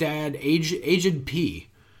calls his dad Agent P,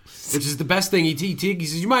 which is the best thing. He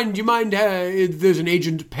says, "You mind? There's an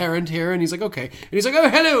agent parent here," and he's like, "Okay," and he's like, "Oh,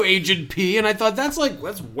 hello, Agent P," and I thought that's like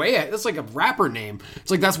a rapper name. It's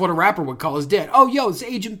like that's what a rapper would call his dad. Oh, yo, it's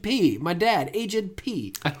Agent P, my dad, Agent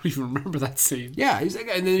P. I don't even remember that scene. Yeah, he's like,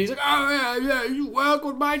 and then he's like, "Oh yeah, you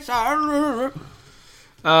welcome my son."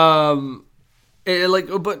 But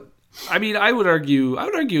I mean, I would argue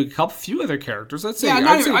a few other characters. Let's say, yeah,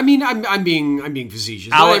 I'm being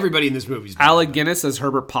facetious. Not everybody in this movie is bad. Alec Guinness as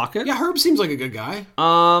Herbert Pocket. Yeah, Herb seems like a good guy.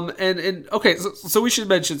 And okay, so we should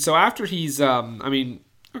mention. So after he's, I mean,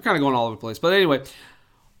 we're kind of going all over the place, but anyway,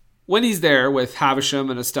 when he's there with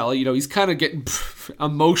Havisham and Estella, you know, he's kind of getting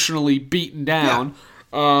emotionally beaten down.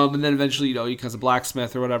 Yeah. And then eventually, you know, he becomes a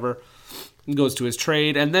blacksmith or whatever. And goes to his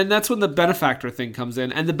trade, and then that's when the benefactor thing comes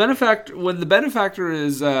in. And when the benefactor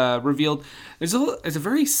is revealed, it's a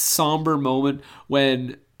very somber moment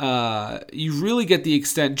when you really get the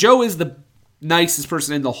extent. Joe is the nicest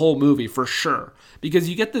person in the whole movie for sure, because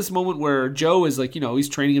you get this moment where Joe is like, you know, he's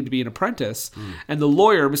training him to be an apprentice, and the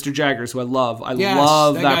lawyer, Mr. Jaggers, who I love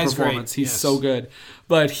that performance. Great. He's so good.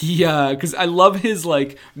 But he, because I love his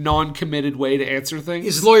like non-committed way to answer things.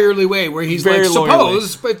 His lawyerly way, where he's very like,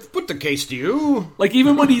 "Suppose, but put the case to you." Like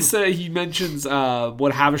even when he mentions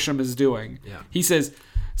what Havisham is doing, he says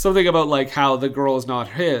something about like how the girl is not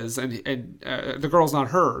his and the girl's not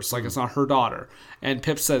hers, like it's not her daughter. And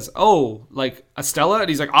Pip says, "Oh, like Estella," and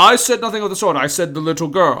he's like, "I said nothing of the sort. I said the little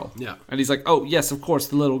girl." Yeah, and he's like, "Oh yes, of course,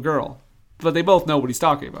 the little girl." But they both know what he's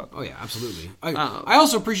talking about. Oh, yeah, absolutely. I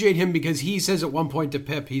also appreciate him because he says at one point to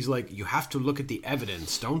Pip, he's like, "You have to look at the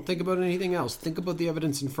evidence. Don't think about anything else. Think about the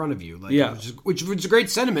evidence in front of you." Like, yeah. Which is a great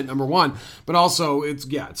sentiment, number one. But also, it's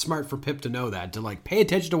smart for Pip to know that, to like pay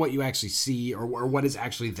attention to what you actually see or what is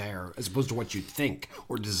actually there as opposed to what you think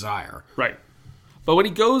or desire. Right. But when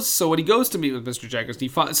he goes to meet with Mr. Jaggers,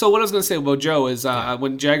 so what I was going to say about Joe is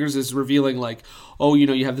when Jaggers is revealing like, oh, you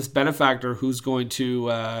know, you have this benefactor who's going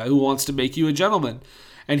to who wants to make you a gentleman,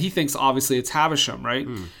 and he thinks obviously it's Havisham, right?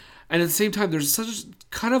 And at the same time, there's such a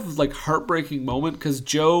kind of like heartbreaking moment because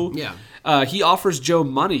Joe, he offers Joe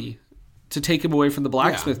money to take him away from the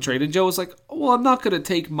blacksmith trade, and Joe was like, "Oh, well, I'm not going to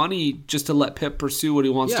take money just to let Pip pursue what he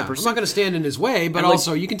wants to pursue. I'm not going to stand in his way," but and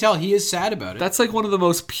also you can tell he is sad about it. That's like one of the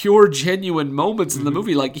most pure, genuine moments in the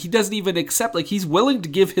movie. Like he doesn't even accept, like he's willing to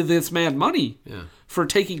give this man money for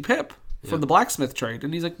taking Pip from the blacksmith trade,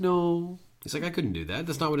 and he's like, "No." He's like, "I couldn't do that.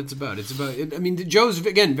 That's not what it's about. It's about." I mean, Joe's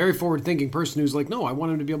again very forward-thinking person who's like, "No, I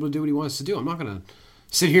want him to be able to do what he wants to do. I'm not going to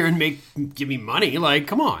sit here and give me money. Like,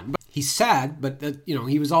 come on." But he's sad, but you know,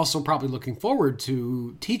 he was also probably looking forward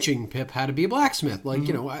to teaching Pip how to be a blacksmith. Like,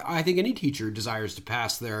 you know, I think any teacher desires to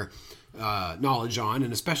pass their knowledge on,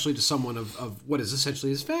 and especially to someone of what is essentially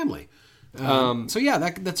his family. So yeah,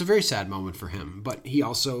 that's a very sad moment for him. But he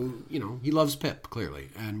also, he loves Pip clearly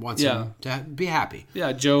and wants him to be happy.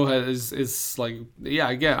 Yeah, Joe is like,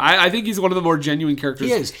 again, I think he's one of the more genuine characters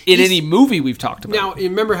He is. in any movie we've talked about. Now,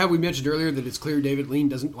 remember how we mentioned earlier that it's clear David Lean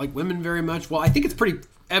doesn't like women very much? Well, I think it's pretty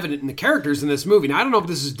evident in the characters in this movie. Now, I don't know if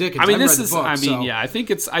this is Dickens. I mean, I've read the book,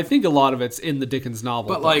 I think a lot of it's in the Dickens novel.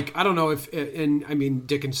 But like, I don't know if,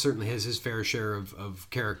 Dickens certainly has his fair share of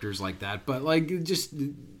characters like that. But like, just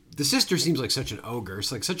the sister seems like such an ogre.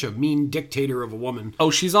 It's like such a mean dictator of a woman.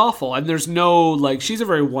 Oh, she's awful, and there's no like, she's a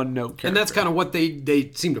very one note character, and that's kind of what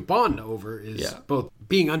they seem to bond over is both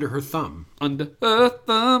being under her thumb. Under her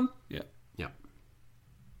thumb. Yeah.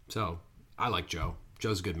 So I like Joe.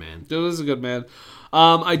 Joe's a good man. Joe is a good man.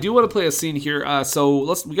 I do want to play a scene here.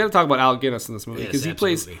 So we got to talk about Alec Guinness in this movie because he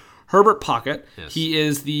plays Herbert Pocket. Yes. He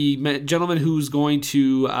is the gentleman who's going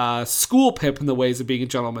to school Pip in the ways of being a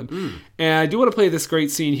gentleman. And I do want to play this great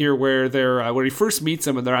scene here where where he first meets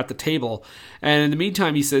him and they're at the table. And in the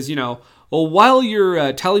meantime, he says, well, while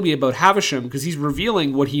you're telling me about Havisham, because he's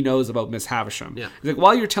revealing what he knows about Miss Havisham. Yeah. He's like,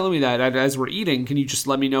 while you're telling me that, as we're eating, can you just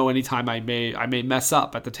let me know anytime I may mess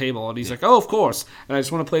up at the table? And he's like, oh, of course. And I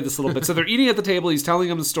just want to play this little bit. So they're eating at the table. He's telling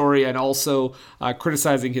him the story and also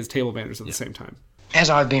criticizing his table manners at the same time. As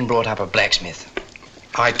I've been brought up a blacksmith,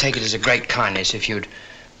 I take it as a great kindness if you'd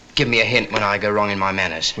give me a hint when I go wrong in my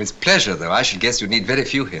manners. With pleasure, though. I should guess you'd need very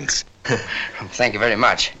few hints. Thank you very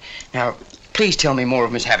much. Now, please tell me more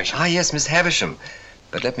of Miss Havisham. Ah, yes, Miss Havisham.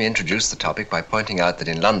 But let me introduce the topic by pointing out that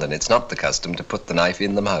in London it's not the custom to put the knife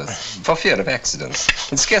in the mouth, for fear of accidents.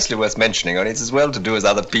 It's scarcely worth mentioning, only it's as well to do as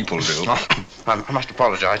other people do. Oh, I must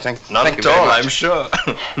apologize. Thank Not you at very all, much. I'm sure.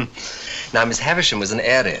 Now, Miss Havisham was an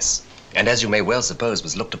heiress, and as you may well suppose,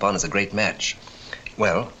 was looked upon as a great match.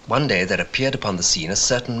 Well, one day there appeared upon the scene a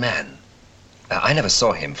certain man. I never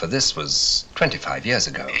saw him, for this was 25 years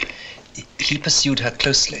ago. He pursued her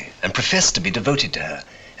closely and professed to be devoted to her,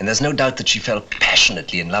 and there's no doubt that she fell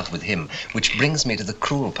passionately in love with him, which brings me to the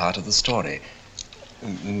cruel part of the story.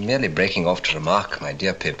 Merely breaking off to remark, my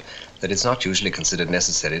dear Pip, that it's not usually considered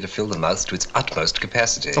necessary to fill the mouth to its utmost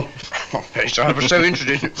capacity. Oh, very sorry, I was so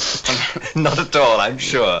interested. Not at all, I'm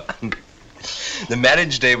sure. The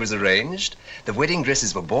marriage day was arranged, the wedding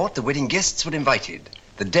dresses were bought, the wedding guests were invited.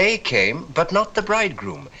 The day came, but not the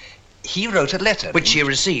bridegroom. He wrote a letter. Which she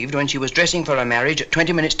received when she was dressing for her marriage at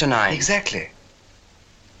 20 minutes to 9. Exactly.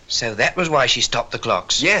 So that was why she stopped the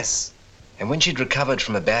clocks. Yes. And when she'd recovered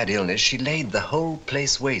from a bad illness, she laid the whole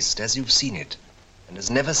place waste, as you've seen it, and has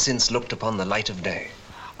never since looked upon the light of day.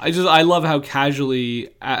 I love how casually.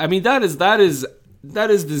 I mean, that is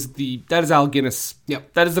Al Guinness.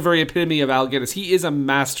 Yep. That is the very epitome of Al Guinness. He is a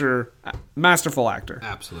masterful actor.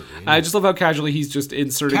 Absolutely. I just love how casually he's just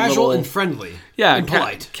inserting casual and friendly. Yeah, and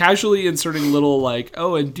polite. Casually inserting little like,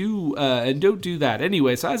 oh, and don't do that.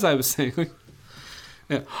 Anyway, so as I was saying, like,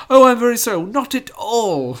 yeah. Oh, I'm very sorry. Not at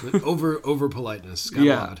all. over politeness.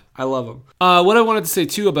 Loud. I love him. What I wanted to say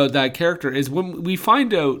too about that character is when we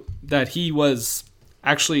find out that he was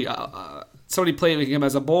actually somebody playing him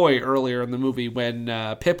as a boy earlier in the movie when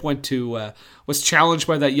Pip was challenged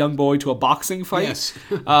by that young boy to a boxing fight. Yes.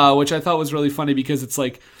 Which I thought was really funny because it's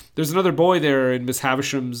like there's another boy there in Miss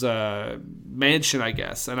Havisham's mansion, I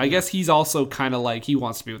guess, and I guess he's also kind of like he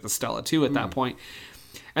wants to be with Estella too at that point.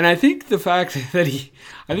 And I think the fact that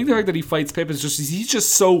he fights Pip is just he's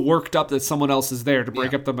just so worked up that someone else is there to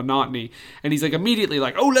break up the monotony, and he's like immediately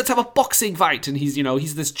like, oh, let's have a boxing fight, and he's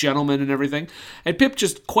this gentleman and everything, and Pip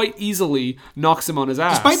just quite easily knocks him on his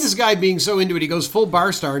ass. Despite this guy being so into it, he goes full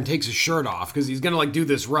bar star and takes his shirt off because he's gonna like do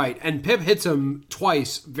this right, and Pip hits him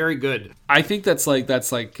twice, very good. I think that's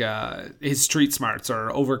like his street smarts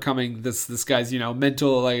are overcoming this guy's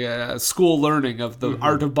mental school learning of the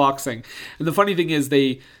art of boxing. And the funny thing is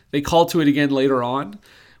they call to it again later on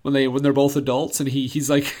when they're both adults, and he's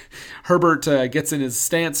like Herbert gets in his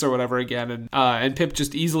stance or whatever again, and Pip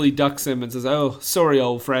just easily ducks him and says, "Oh, sorry,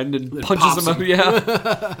 old friend," and punches him out.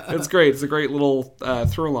 Yeah, it's great. It's a great little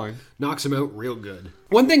through line. Knocks him out real good.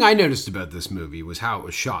 One thing I noticed about this movie was how it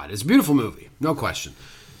was shot. It's a beautiful movie, no question.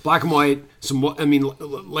 Black and white.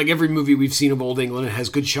 Like every movie we've seen of Old England, it has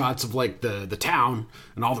good shots of like the town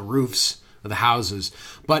and all the roofs of the houses.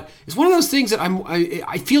 But it's one of those things that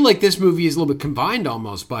I feel like this movie is a little bit combined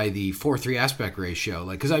almost by the 4:3 aspect ratio.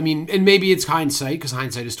 Like, because and maybe it's hindsight because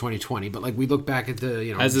hindsight is 20/20. But like we look back at the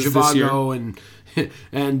Zhivago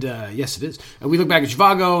and yes, it is. And we look back at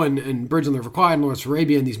Zhivago and Birds on the River Kwai and Lawrence of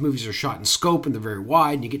Arabia, and these movies are shot in scope and they're very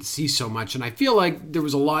wide and you get to see so much. And I feel like there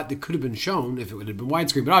was a lot that could have been shown if it would have been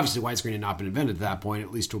widescreen. But obviously widescreen had not been invented at that point,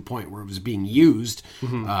 at least to a point where it was being used.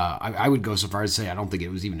 Mm-hmm. I would go so far as to say I don't think it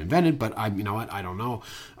was even invented, but I don't know.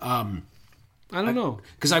 I don't know.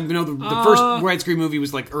 Because I know the first widescreen movie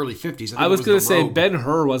was like early 50s. I was going to say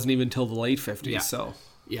Ben-Hur wasn't even until the late 50s, so...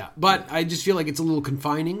 Yeah, but I just feel like it's a little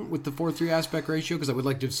confining with the 4:3 aspect ratio because I would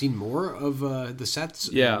like to have seen more of the sets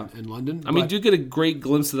in London. I mean, you do get a great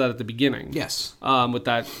glimpse of that at the beginning. Yes. With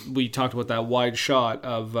that, we talked about that wide shot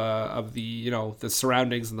of the the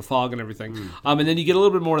surroundings and the fog and everything. And then you get a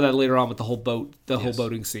little bit more of that later on with the whole whole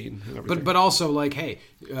boating scene. And everything. But also like, hey,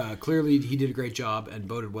 clearly he did a great job and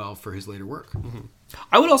boded well for his later work. Mm-hmm.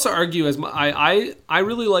 I would also argue I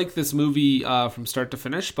really like this movie from start to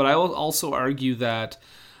finish, but I will also argue that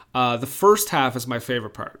the first half is my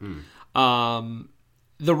favorite part.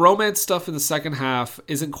 The romance stuff in the second half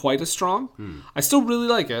isn't quite as strong. I still really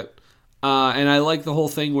like it. And I like the whole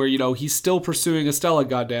thing where, he's still pursuing Estella,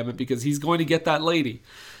 goddammit, because he's going to get that lady.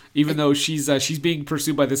 Even though she's being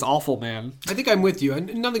pursued by this awful man. I think I'm with you.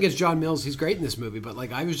 And nothing against John Mills, he's great in this movie. But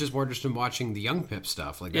like, I was just more interested in watching the young Pip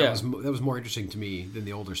stuff. Like that was more interesting to me than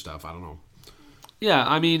the older stuff. I don't know. Yeah,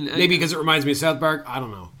 I mean, maybe because it reminds me of South Park. I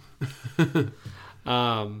don't know.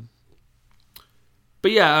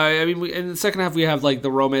 But yeah, I mean, in the second half we have like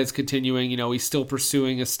the romance continuing. He's still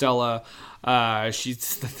pursuing Estella.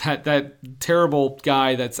 She's that terrible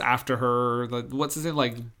guy that's after her. What's his name?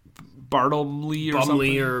 Like Bartlemy or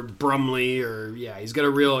something? or Brumley or he's got a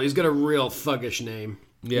real thuggish name.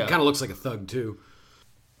 Yeah, he kind of looks like a thug too.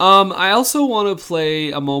 I also want to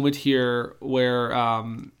play a moment here where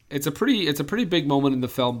it's a pretty big moment in the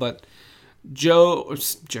film, but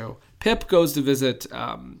Pip goes to visit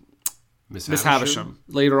Miss Havisham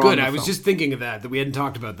later on. Good, I was just thinking of that we hadn't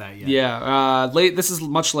talked about that yet. Yeah, this is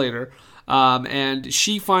much later. And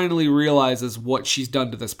she finally realizes what she's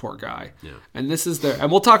done to this poor guy. Yeah. And this is and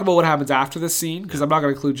we'll talk about what happens after this scene because I'm not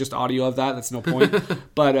going to include just audio of that. That's no point.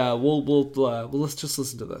 But let's just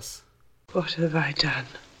listen to this. What have I done?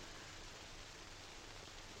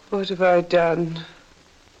 What have I done?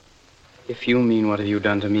 If you mean what have you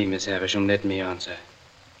done to me, Miss Havisham, let me answer.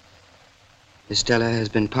 Estella has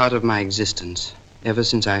been part of my existence ever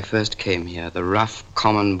since I first came here, the rough,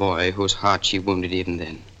 common boy whose heart she wounded even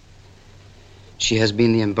then. She has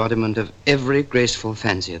been the embodiment of every graceful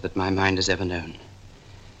fancy that my mind has ever known.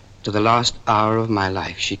 To the last hour of my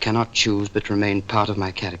life, she cannot choose but remain part of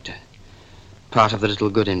my character, part of the little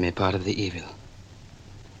good in me, part of the evil.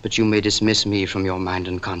 But you may dismiss me from your mind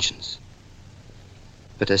and conscience.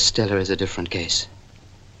 But Estella is a different case.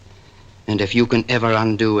 And if you can ever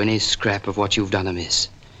undo any scrap of what you've done amiss,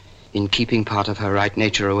 in keeping part of her right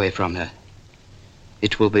nature away from her,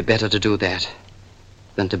 it will be better to do that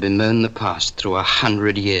than to bemoan the past through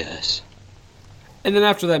 100 years. And then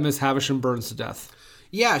after that, Miss Havisham burns to death.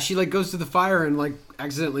 Yeah, she goes to the fire and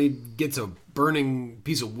accidentally gets a burning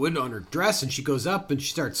piece of wood on her dress, and she goes up and she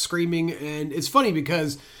starts screaming. And it's funny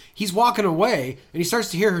because he's walking away and he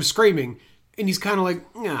starts to hear her screaming, and he's kind of like,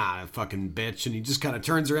 fucking bitch, and he just kind of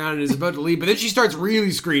turns around and is about to leave. But then she starts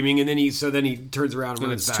really screaming, and then he turns around and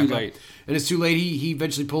runs back. It's too late. And it's too late. He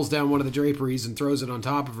eventually pulls down one of the draperies and throws it on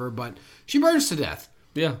top of her, but she burns to death.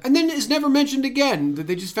 Yeah. And then it's never mentioned again that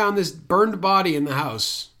they just found this burned body in the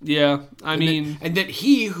house. Yeah, and that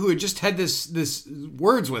he, who had just had this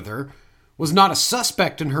words with her, was not a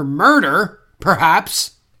suspect in her murder,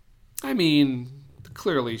 perhaps. I mean,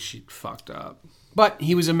 clearly she fucked up. But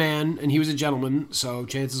he was a man, and he was a gentleman, so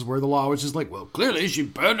chances were the law was just like, well, clearly she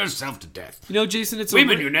burned herself to death. Jason, it's...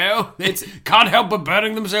 Women, they can't help but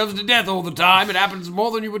burning themselves to death all the time. It happens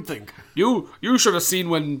more than you would think. You should have seen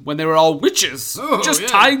when they were all witches.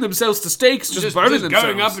 Tying themselves to stakes, just burning themselves.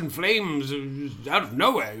 Going up in flames out of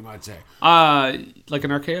nowhere, you might say. Like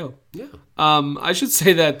an RKO. Yeah. I should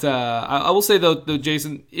say that, I will say, though,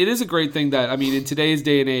 Jason, it is a great thing that, in today's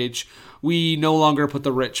day and age, we no longer put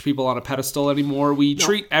the rich people on a pedestal anymore. We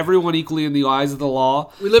treat everyone equally in the eyes of the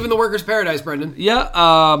law. We live in the workers' paradise, Brendan.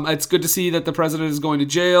 Yeah, it's good to see that the president is going to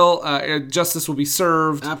jail. Justice will be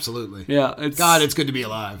served. Absolutely. Yeah, it's good to be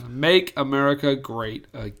alive. Make America great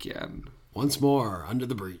again. Once more, under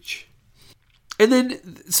the breach. And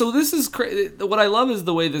then, so this is what I love is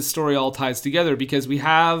the way this story all ties together, because we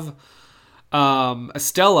have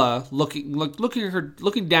Estella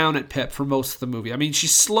looking down at Pip for most of the movie. She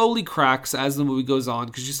slowly cracks as the movie goes on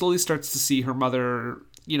because she slowly starts to see her mother,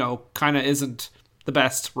 kind of isn't the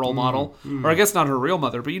best role model. Or I guess not her real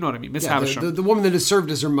mother, but you know what I mean, Miss Havisham. The woman that has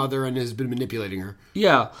served as her mother and has been manipulating her.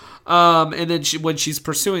 Yeah. And then when she's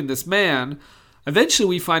pursuing this man, eventually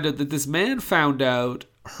we find out that this man found out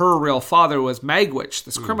her real father was Magwitch,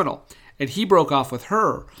 this criminal. and he broke off with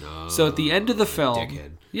her. So at the end of the film,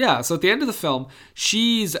 dickhead. yeah, so at the end of the film,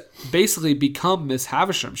 she's basically become Miss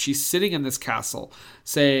Havisham. She's sitting in this castle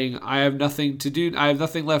saying, I have nothing to do, I have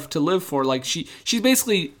nothing left to live for. Like, she's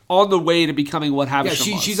basically on the way to becoming what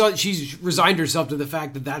Havisham was. She's resigned herself to the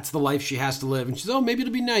fact that that's the life she has to live. And she's, maybe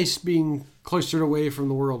it'll be nice being cloistered away from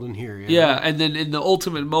the world in here. Yeah, and then in the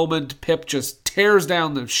ultimate moment, Pip just tears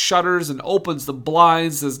down the shutters and opens the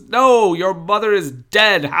blinds, says, no, your mother is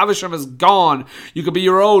dead. Havisham is gone. You can be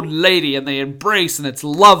your own lady. And they embrace, and it's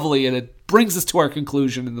lovely, and it brings us to our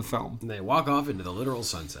conclusion in the film. And they walk off into the literal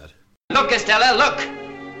sunset. Look, Estella, look!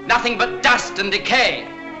 Nothing but dust and decay.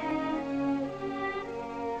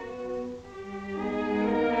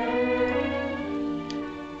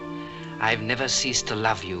 I've never ceased to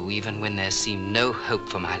love you, even when there seemed no hope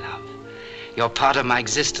for my love. You're part of my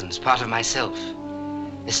existence, part of myself.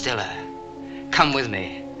 Estella, come with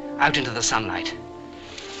me, out into the sunlight.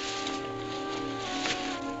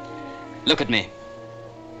 Look at me.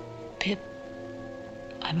 Pip,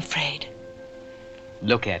 I'm afraid.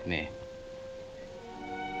 Look at me.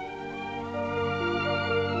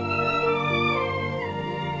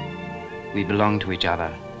 We belong to each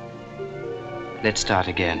other. Let's start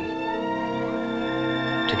again.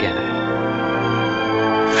 Together.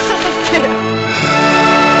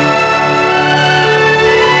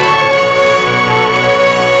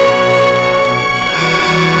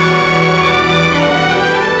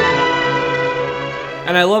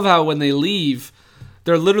 And I love how when they leave,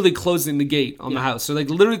 they're literally closing the gate on the house. So like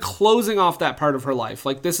literally closing off that part of her life.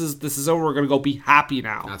 Like this is over. We're gonna go be happy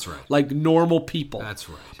now. That's right. Like normal people. That's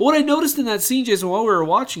right. But what I noticed in that scene, Jason, while we were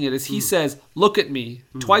watching it, is he says, "Look at me,"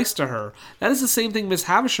 twice to her. That is the same thing Miss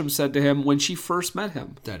Havisham said to him when she first met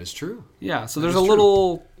him. That is true. Yeah. So there's a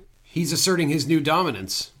little. He's asserting his new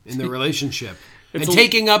dominance in the relationship and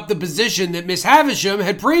taking up the position that Miss Havisham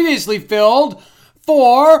had previously filled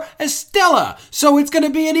for Estella. So it's going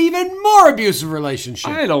to be an even more abusive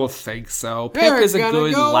relationship. I don't think so. Pip is a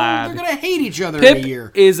good lad. They're going to hate each other Pip in a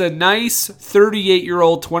year. is a nice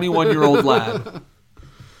 38-year-old, 21-year-old lad.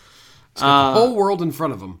 He's got the whole world in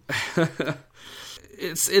front of him.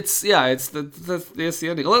 It's the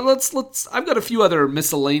ending. Let's. I've got a few other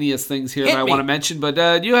miscellaneous things here that I want to mention, but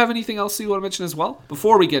do you have anything else you want to mention as well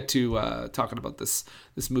before we get to talking about this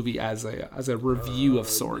movie as a review of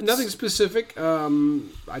sorts? Nothing specific.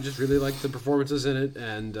 I just really like the performances in it,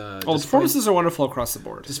 and the performances are wonderful across the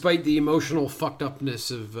board. Despite the emotional fucked upness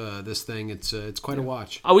of this thing, it's quite a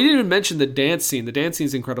watch. Oh, we didn't even mention the dance scene. The dance scene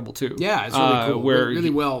is incredible too. Yeah, it's really cool. Really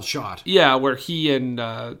well shot. Yeah, where he and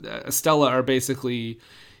Estella are basically.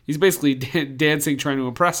 He's basically dancing, trying to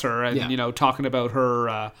impress her, and talking about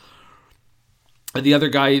her. The other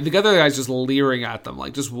guy's just leering at them,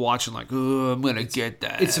 like just watching, like, "Oh, I'm gonna get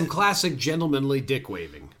that." It's some classic gentlemanly dick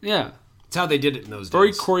waving. Yeah, it's how they did it in those days.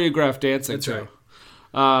 Very choreographed dancing. That's right.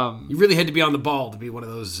 You really had to be on the ball to be one of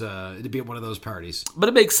those to be at one of those parties. But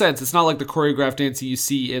it makes sense. It's not like the choreographed dancing you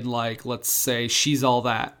see in, like, let's say, She's All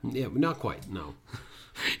That. Yeah, not quite. No.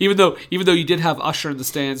 Even though you did have Usher in the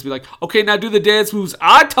stands be like, okay, now do the dance moves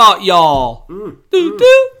I taught y'all.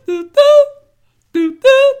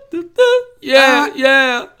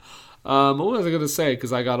 Yeah. What was I going to say?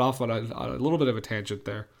 Because I got off on a little bit of a tangent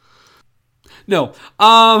there. No. What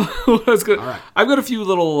I was gonna, right. I've got a few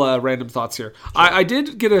little random thoughts here. Sure. I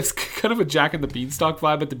did get a kind of a Jack and the Beanstalk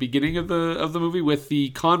vibe at the beginning of the movie with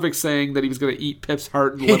the convict saying that he was going to eat Pip's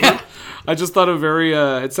heart and liver. Yeah. I just thought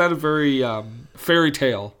it sounded very fairy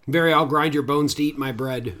tale. Very, I'll grind your bones to eat my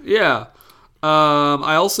bread. Yeah.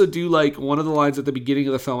 I also do like one of the lines at the beginning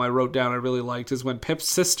of the film I wrote down I really liked is when Pip's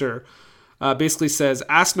sister basically says,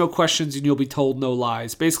 ask no questions and you'll be told no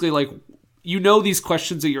lies. Basically, like, these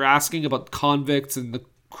questions that you're asking about convicts and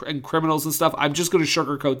criminals and stuff, I'm just going to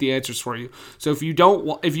sugarcoat the answers for you. So if you don't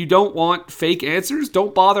want fake answers,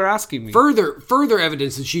 don't bother asking me. Further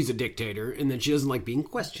evidence that she's a dictator and that she doesn't like being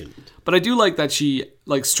questioned. But I do like that she,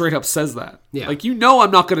 like, straight up says that. Yeah. Like, I'm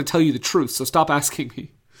not going to tell you the truth, so stop asking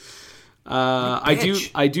me. I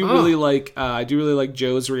do really like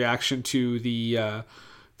Joe's reaction to the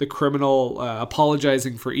criminal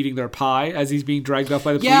apologizing for eating their pie as he's being dragged up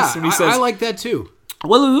by the police. Yeah, and he says, I like that too.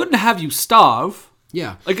 Well, we wouldn't have you starve.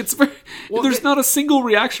 Yeah. Like, it's very... there's not a single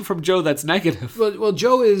reaction from Joe that's negative. Well,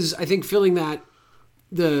 Joe is, I think, filling that...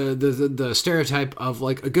 The stereotype of,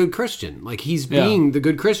 like, a good Christian. Like, he's being the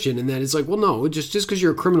good Christian, and that it's like, well, no, just because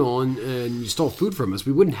you're a criminal and you stole food from us,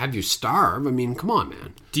 we wouldn't have you starve. I mean, come on,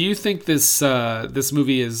 man. Do you think this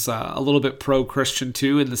movie is a little bit pro-Christian,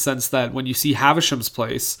 too, in the sense that when you see Havisham's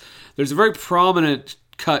place, there's a very prominent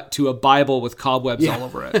cut to a Bible with cobwebs all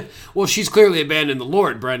over it? Well, she's clearly abandoned the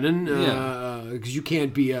Lord, Brendan. because you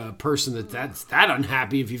can't be a person that's that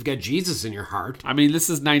unhappy if you've got Jesus in your heart. I mean, this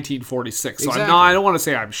is 1946, so Exactly. I don't want to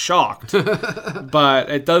say I'm shocked, but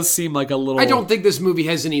it does seem like a little... I don't think this movie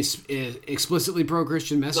has any explicitly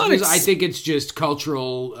pro-Christian messages. I think it's just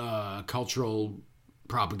cultural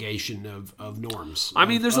propagation of norms. I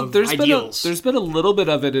mean, there's been a little bit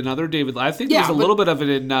of it in other David. I think there's a little bit of it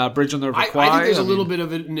in Bridge on the River Kwai. I think there's a little bit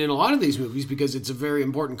of it in a lot of these movies because it's a very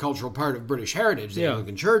important cultural part of British heritage. The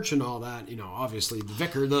Anglican Church and all that. You know, obviously the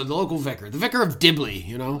vicar, the local vicar, the vicar of Dibley.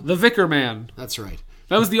 You know, the Vicar Man. That's right.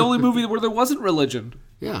 That was the only movie where there wasn't religion.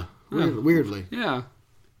 Yeah, weirdly. Yeah,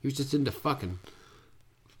 he was just into fucking.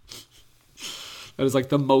 That is like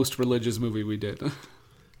the most religious movie we did.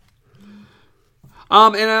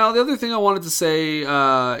 And the other thing I wanted to say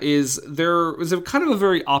is there was a kind of a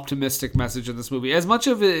very optimistic message in this movie. As much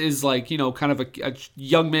of it is like, you know, kind of a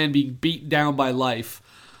young man being beat down by life,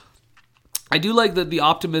 I do like the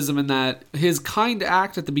optimism in that his kind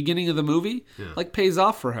act at the beginning of the movie like pays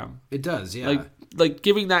off for him. It does, yeah. Like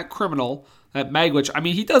giving that criminal, that Magwitch, I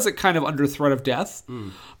mean, he does it kind of under threat of death,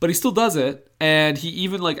 but he still does it. And he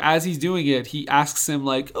even, like, as he's doing it, he asks him,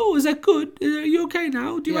 like, "Oh, is that good? Are you okay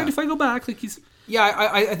now? Do you mind if I go back?" Like, he's... Yeah,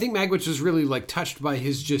 I think Magwitch was really like touched by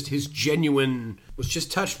his genuine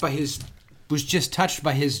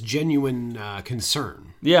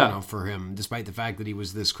concern. Yeah, you know, for him, despite the fact that he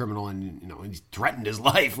was this criminal and you know he threatened his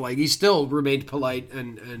life, like he still remained polite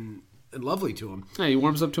and lovely to him. Yeah, he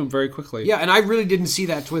warms up to him very quickly. Yeah, and I really didn't see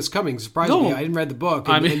that twist coming. Surprisingly, No. I didn't read the book,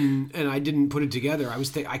 and I didn't put it together. I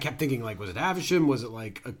kept thinking, like, was it Havisham? Was it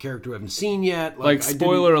like a character we haven't seen yet? Like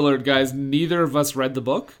spoiler alert, guys! Neither of us read the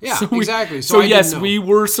book. Yeah, so exactly. So I yes, didn't know. we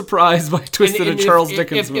were surprised by Twisted and Charles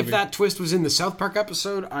Dickens movie. If that twist was in the South Park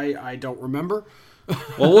episode, I don't remember.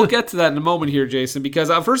 Well, we'll get to that in a moment here, Jason, because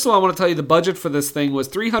first of all, I want to tell you the budget for this thing was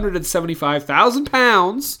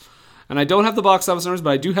 £375,000, and I don't have the box office numbers,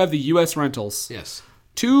 but I do have the U.S. rentals. Yes.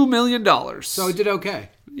 $2 million. So it did okay.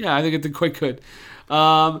 Yeah, I think it did quite good.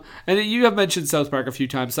 And you have mentioned South Park a few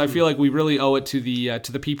times, so I feel like we really owe it to the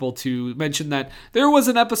people to mention that there was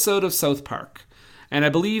an episode of South Park, and I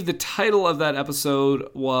believe the title of that episode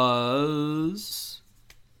was...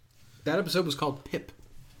 That episode was called Pip.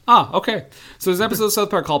 Ah, okay. So there's an episode of South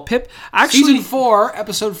Park called Pip. Actually, Season 4,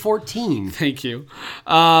 episode 14. Thank you.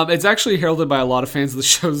 It's actually heralded by a lot of fans of the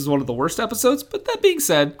show as one of the worst episodes, but that being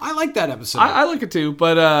said... I like that episode. I like it too,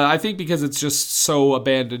 but I think because it's just so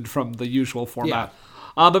abandoned from the usual format.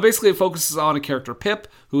 Yeah. But basically it focuses on a character, Pip,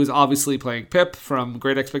 who is obviously playing Pip from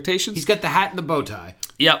Great Expectations. He's got the hat and the bow tie.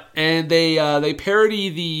 Yep. And they parody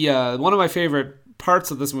the... one of my favorite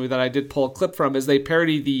parts of this movie that I did pull a clip from is they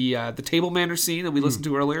parody the table manners scene that we listened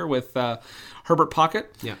to earlier with Herbert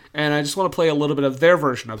Pocket. Yeah. And I just want to play a little bit of their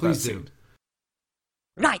version of that scene.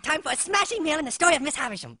 Right, time for a smashing meal in the story of Miss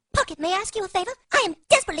Havisham. Pocket, may I ask you a favor? I am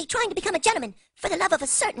desperately trying to become a gentleman for the love of a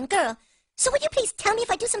certain girl. So would you please tell me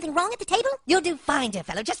if I do something wrong at the table? You'll do fine, dear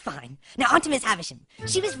fellow, just fine. Now on to Miss Havisham.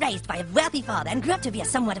 She was raised by a wealthy father and grew up to be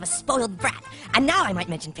somewhat of a spoiled brat. And now I might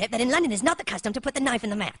mention, Pip, that in London is not the custom to put the knife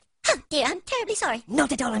in the mouth. Oh dear, I'm terribly sorry.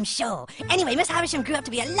 Not at all, I'm sure. Anyway, Miss Havisham grew up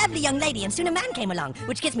to be a lovely young lady, and soon a man came along,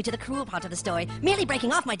 which gets me to the cruel part of the story, merely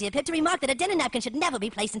breaking off, my dear Pip, to remark that a dinner napkin should never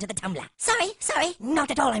be placed into the tumbler. Sorry.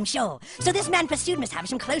 Not at all, I'm sure. So this man pursued Miss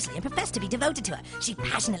Havisham closely and professed to be devoted to her. She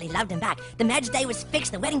passionately loved him back. The marriage day was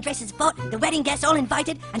fixed, the wedding dresses bought, the wedding guests all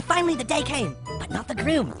invited, and finally the day came. But not the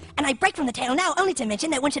groom. And I break from the tale now only to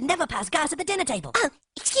mention that one should never pass gas at the dinner table. Oh,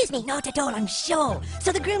 excuse me. Not at all, I'm sure.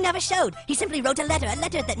 So the groom never showed. He simply wrote a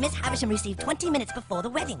letter that Miss Havisham received 20 minutes before the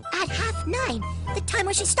wedding. At 9:30, the time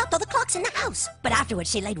when she stopped all the clocks in the house. But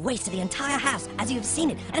afterwards she laid waste to the entire house, as you have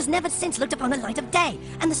seen it, and has never since looked upon the light of day.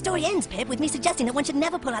 And the story ends, Pip, with me suggesting that one should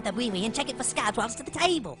never pull out the wee-wee and check it for scabs whilst at the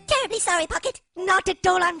table. Terribly sorry, Pocket. Not at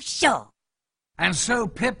all, I'm sure. And so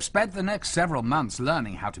Pip spent the next several months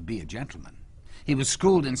learning how to be a gentleman. He was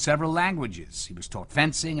schooled in several languages. He was taught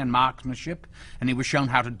fencing and marksmanship, and he was shown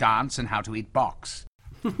how to dance and how to eat box.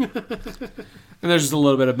 And there's just a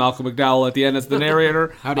little bit of Malcolm McDowell at the end as the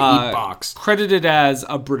narrator. How to eat box. Credited as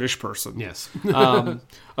a British person. Yes.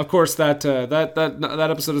 Of course, that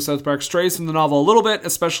episode of South Park strays from the novel a little bit,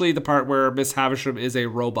 especially the part where Miss Havisham is a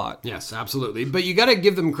robot. Yes, absolutely. But you got to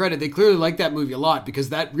give them credit. They clearly liked that movie a lot because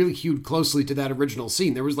that really hewed closely to that original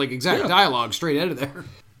scene. There was like exact dialogue straight out of there.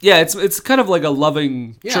 Yeah, it's kind of like a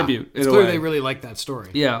loving tribute. It's clear they really like that story.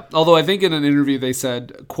 Yeah, although I think in an interview they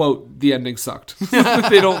said, "quote the ending sucked."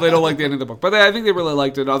 they don't like the ending of the book, but I think they really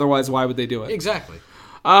liked it. Otherwise, why would they do it? Exactly.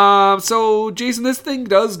 So Jason, this thing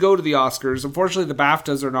does go to the Oscars. Unfortunately, the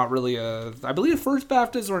BAFTAs are not really I believe the first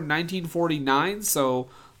BAFTAs were in 1949, so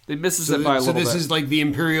it misses it by a little bit. So this is like the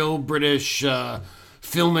Imperial British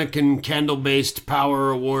filmic and candle-based power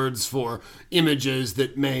awards for images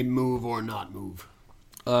that may move or not move.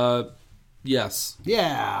 Yes.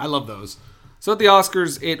 Yeah, I love those. So at the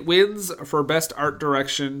Oscars, it wins for Best Art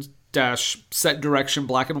Direction - Set Direction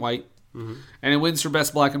Black and White. Mm-hmm. And it wins for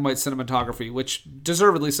Best Black and White Cinematography, which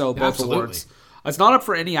deservedly so, both Absolutely. awards. It's not up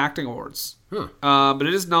for any acting awards. Huh. But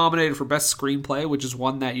it is nominated for Best Screenplay, which is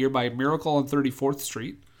won that year by Miracle on 34th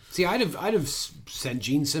Street. See, I'd have sent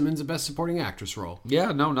Gene Simmons a Best Supporting Actress role.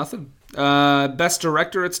 Yeah, no, nothing. Best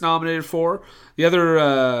Director it's nominated for. The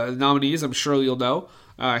other nominees, I'm sure you'll know.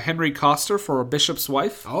 Henry Coster for A Bishop's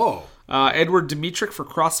Wife. Oh. Edward Dmytryk for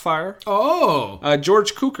Crossfire. Oh.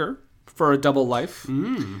 George Cukor for A Double Life.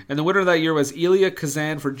 Mm. And the winner of that year was Elia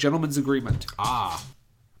Kazan for Gentleman's Agreement. Ah.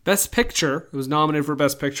 Best Picture. It was nominated for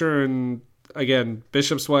Best Picture. And again,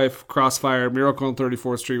 Bishop's Wife, Crossfire, Miracle on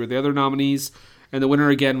 34th Street were the other nominees. And the winner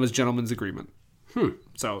again was Gentleman's Agreement.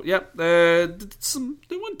 So, yep. They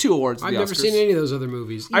won 2 awards at I've the never Oscars. seen any of those other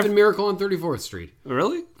movies. Even Miracle on 34th Street.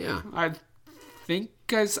 Really? Yeah. I think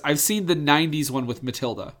I've seen the 90s one with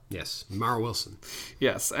Matilda. Yes, Mara Wilson.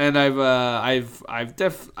 Yes, and I've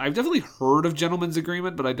definitely heard of Gentleman's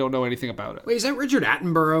Agreement, but I don't know anything about it. Wait, is that Richard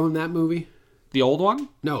Attenborough in that movie? The old one?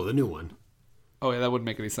 No, the new one. Oh, yeah, that wouldn't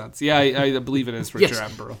make any sense. Yeah, I believe it is Richard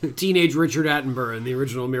Attenborough. Teenage Richard Attenborough in the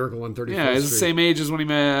original Miracle on 34th Street. Yeah, he's the same age as when he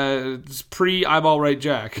met pre-Eyeball Right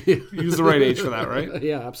Jack. He was the right age for that, right?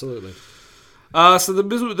 Yeah, absolutely. So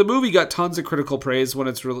the movie got tons of critical praise when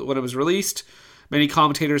it was released. Many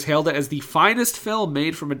commentators hailed it as the finest film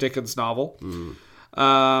made from a Dickens novel.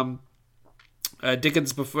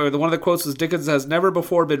 Dickens, one of the quotes was, "Dickens has never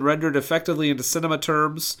before been rendered effectively into cinema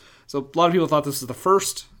terms." So a lot of people thought this was the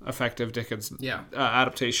first effective Dickens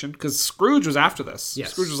adaptation, because Scrooge was after this.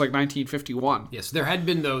 Yes. Scrooge was like 1951. Yes, there had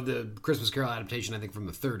been, though, the Christmas Carol adaptation, I think, from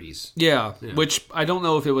the 30s. Yeah, which I don't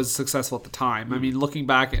know if it was successful at the time. I mean, looking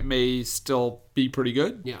back, it may still be pretty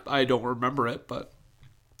good. Yeah. I don't remember it, but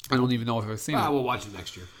I don't even know if I've seen it. We'll watch it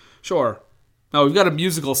next year. Sure. No, we've got a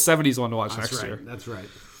musical 70s one to watch next year. That's right.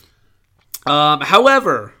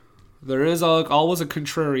 However, there is always a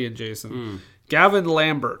contrarian, Jason. Gavin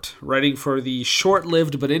Lambert, writing for the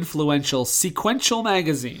short-lived but influential Sequential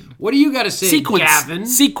magazine. What do you got to say, Gavin?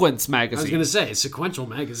 Sequence magazine. I was going to say, Sequential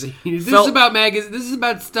magazine. This is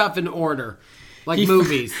about stuff in order, like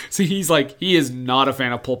movies. See, he is not a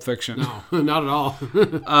fan of Pulp Fiction. No, not at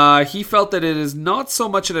all. He felt that it is not so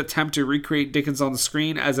much an attempt to recreate Dickens on the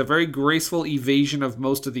screen as a very graceful evasion of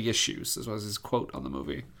most of the issues. This was his quote on the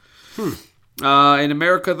movie. In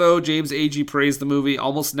America, though, James Agee praised the movie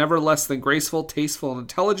almost never less than graceful, tasteful, and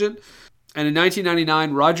intelligent. And in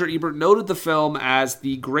 1999, Roger Ebert noted the film as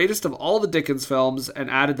the greatest of all the Dickens films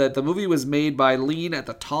and added that the movie was made by Lean at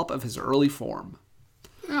the top of his early form.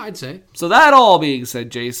 Yeah, I'd say. So that all being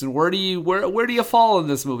said, Jason, where do you fall in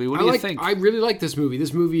this movie? What do you think? I really like this movie.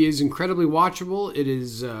 This movie is incredibly watchable. It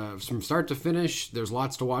is from start to finish. There's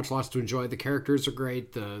lots to watch, lots to enjoy. The characters are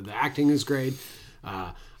great. The acting is great.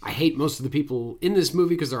 I hate most of the people in this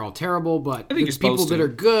movie because they're all terrible, but the people that are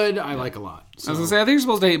good, I like a lot. So. I was gonna say, I think you're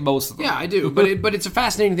supposed to hate most of them. Yeah, I do, but it's a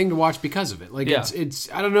fascinating thing to watch because of it. Like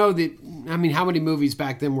it's I don't know how many movies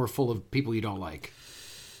back then were full of people you don't like.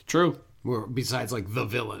 True. Besides like The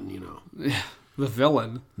Villain, you know. Yeah. The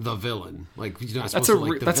Villain. Like you're not that's supposed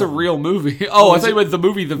to like that's a real movie. Oh, I thought you meant the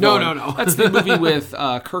movie The Villain. No. That's the movie with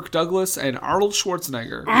Kirk Douglas and Arnold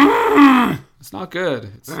Schwarzenegger. It's not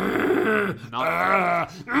good. It's not good. I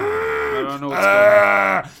don't know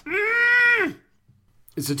what's going on.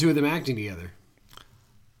 It's the two of them acting together.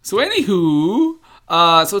 So anywho,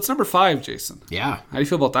 so it's number 5, Jason. Yeah. How do you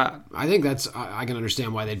feel about that? I think I can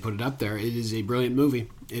understand why they'd put it up there. It is a brilliant movie.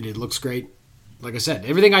 It looks great. Like I said,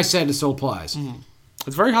 everything I said still applies.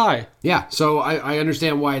 It's very high. Yeah, so I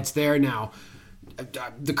understand why it's there now.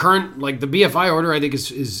 The current, like the BFI order, I think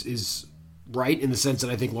is right in the sense that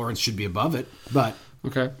I think Lawrence should be above it. But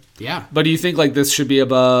okay, yeah. But do you think like this should be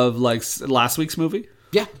above like last week's movie?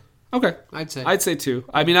 Yeah. Okay. I'd say too.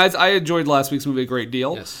 I mean, I enjoyed last week's movie a great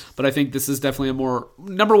deal. Yes. But I think this is definitely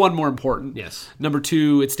number one, more important. Yes. Number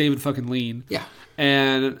 2, it's David fucking Lean. Yeah.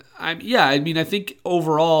 And I think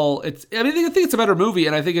overall I think it's a better movie,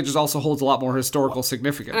 and I think it just also holds a lot more historical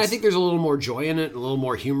significance. And I think there's a little more joy in it, a little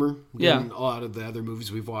more humor than Yeah. a lot of the other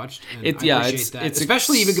movies we've watched. And It's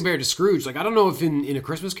especially even compared to Scrooge. Like I don't know if in A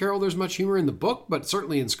Christmas Carol there's much humor in the book, but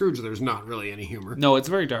certainly in Scrooge there's not really any humor. No, it's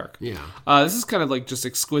very dark. Yeah. This is kind of like just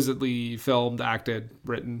exquisitely filmed, acted,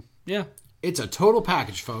 written. Yeah. It's a total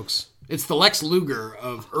package, folks. It's the Lex Luger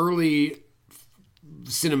of early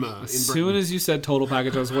cinema. As soon as you said total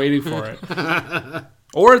package, I was waiting for it.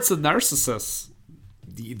 Or it's the Narcissus.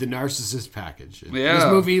 The Narcissist package. Yeah. This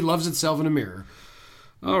movie loves itself in a mirror.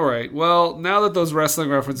 All right. Well, now that those wrestling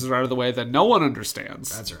references are out of the way that no one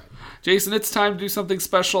understands. That's right. Jason, it's time to do something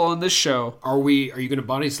special on this show. Are you going to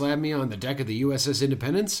body slam me on the deck of the USS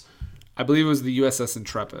Independence? I believe it was the USS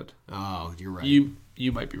Intrepid. Oh, you're right.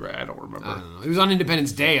 You might be right. I don't remember. I don't know. It was on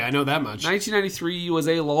Independence Day. I know that much. 1993 was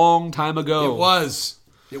a long time ago. It was.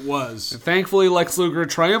 And thankfully, Lex Luger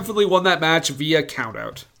triumphantly won that match via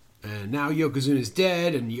countout. And now Yokozuna is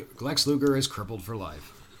dead, and Lex Luger is crippled for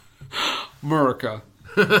life. Murica.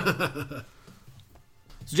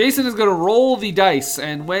 So Jason is going to roll the dice,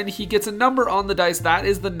 and when he gets a number on the dice, that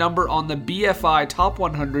is the number on the BFI Top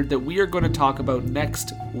 100 that we are going to talk about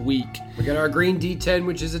next week. We got our green D10,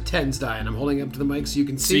 which is a tens die, and I'm holding it up to the mic so you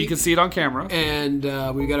can see. So you can see it on camera. And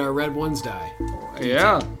we got our red ones die.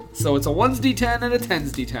 Yeah. So it's a ones D10 and a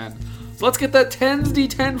tens D10. So let's get that tens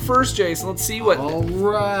D10 first, Jason. Let's see what. All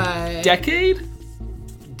right. Decade?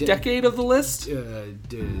 Decade of the list?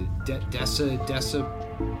 Dessa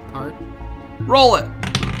part. Roll it.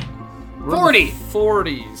 40.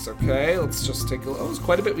 40s. Okay, let's just take a look. Oh, there's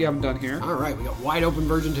quite a bit we haven't done here. All right, we got wide open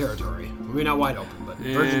virgin territory. Maybe not wide open, but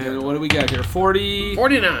virgin territory. What do we got here? 40.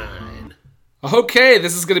 49. Okay,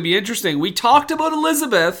 this is going to be interesting. We talked about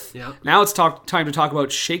Elizabeth. Yeah. Now it's time to talk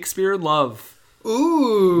about Shakespeare in Love.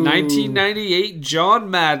 Ooh. 1998,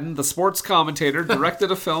 John Madden, the sports commentator,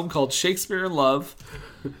 directed a film called Shakespeare in Love.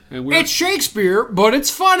 And it's Shakespeare, but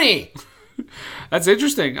it's funny. That's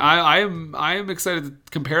interesting. I am excited to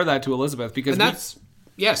compare that to Elizabeth because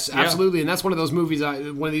yes, absolutely, and that's one of those movies.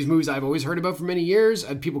 One of these movies I've always heard about for many years.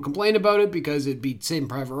 People complain about it because it beat Saving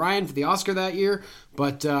Private Ryan for the Oscar that year.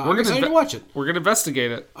 But I'm excited to watch it. We're going to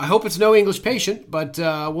investigate it. I hope it's no English Patient, but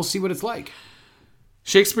we'll see what it's like.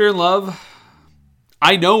 Shakespeare in Love.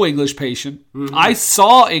 I know English Patient. Mm-hmm. I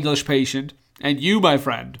saw English Patient, and you, my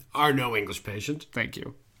friend, are no English Patient. Thank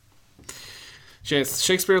you.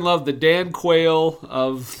 Shakespeare in Love, the Dan Quayle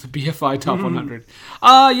of the BFI Top 100.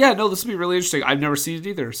 This will be really interesting. I've never seen it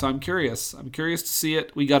either, so I'm curious. I'm curious to see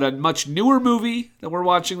it. We got a much newer movie that we're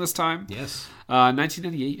watching this time. Yes.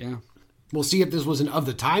 1998, yeah. We'll see if this was an of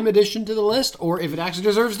the time addition to the list or if it actually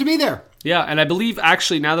deserves to be there. Yeah, and I believe,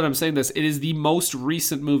 actually, now that I'm saying this, it is the most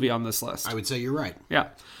recent movie on this list. I would say you're right. Yeah.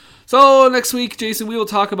 So next week, Jason, we will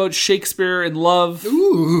talk about Shakespeare in Love.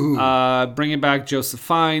 Ooh. Bringing back Joseph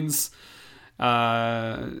Fiennes.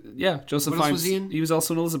 Joseph Fiennes. Was he in? He was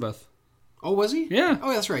also in Elizabeth. Oh, was he? Yeah.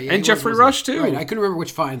 Oh, that's right. Yeah, and Jeffrey Rush, too. Right, I couldn't remember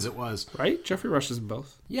which Fiennes it was. Right? Jeffrey Rush is in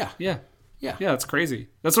both. Yeah. Yeah. Yeah. Yeah, that's crazy.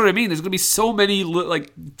 That's what I mean. There's going to be so many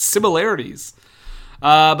similarities.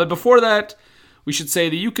 But before that, we should say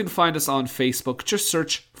that you can find us on Facebook. Just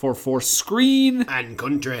search for Screen and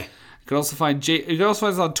Country. You can also find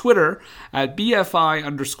us on Twitter at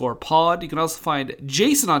BFI_pod. You can also find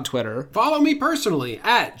Jason on Twitter. Follow me personally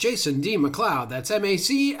at Jason D. McLeod. That's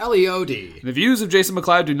MacLeod. The views of Jason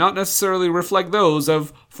McLeod do not necessarily reflect those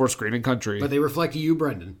of For Screen and Country. But they reflect you,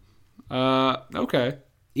 Brendan. Okay.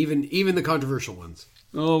 Even the controversial ones.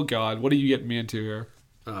 Oh, God. What are you getting me into here?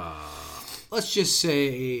 Let's just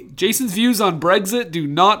say... Jason's views on Brexit do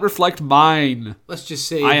not reflect mine. Let's just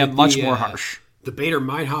say... I am much more harsh. The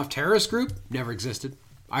Baader-Meinhof terrorist group never existed.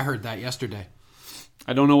 I heard that yesterday.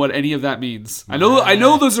 I don't know what any of that means. I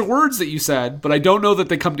know those are words that you said, but I don't know that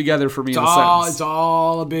they come together for me in a sentence. It's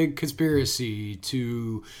all a big conspiracy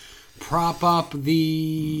to prop up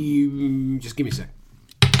the... Just give me a sec.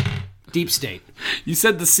 Deep state. You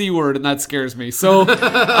said the C word, and that scares me. So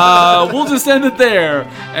we'll just end it there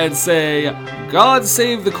and say, God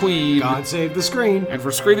save the Queen. God save the screen. And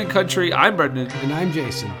for Screen and Country, I'm Brendan. And I'm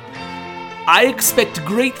Jason. I expect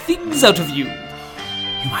great things out of you.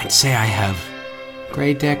 You might say I have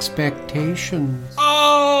great expectations.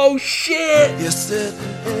 Oh, shit! You're sitting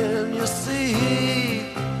in your seat,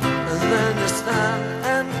 and then you stand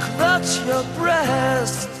and clutch your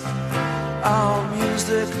breast. Our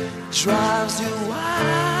music drives you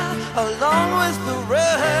wild along with the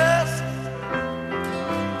rest.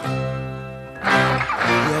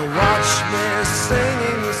 You watch me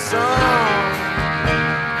singing the song.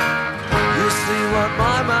 You see what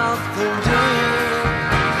my mouth can do,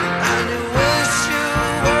 and you wish you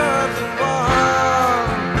were the one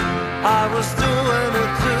I was doing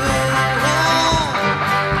it to.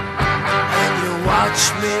 And you watch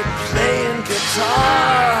me playing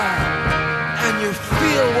guitar, and you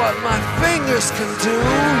feel what my fingers can do,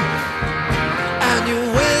 and you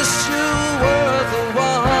wish you were the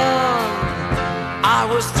one I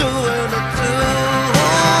was doing it to.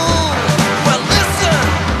 Well, listen,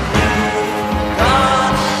 you've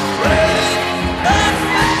got great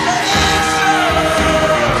expectations.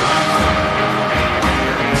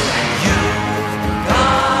 You've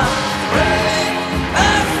got great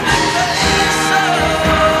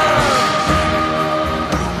expectations.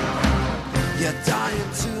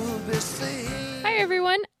 Hi,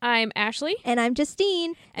 everyone. I'm Ashley. And I'm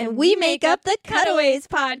Justine. And we make up the Cutaways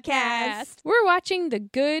podcast. We're watching the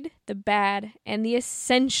good, the bad, and the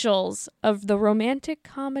essentials of the romantic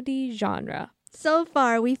comedy genre. So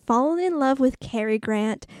far, we've fallen in love with Cary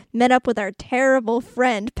Grant, met up with our terrible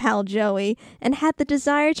friend, Pal Joey, and had the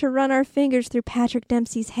desire to run our fingers through Patrick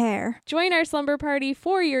Dempsey's hair. Join our slumber party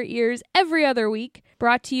for your ears every other week,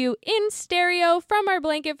 brought to you in stereo from our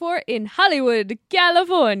blanket fort in Hollywood,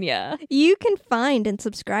 California. You can find and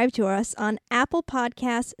subscribe to us on Apple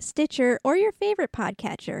Podcasts, Stitcher, or your favorite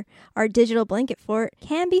podcatcher. Our digital blanket fort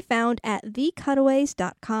can be found at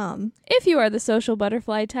thecutaways.com. If you are the social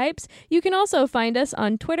butterfly types, you can also find us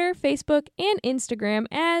on Twitter, Facebook, and Instagram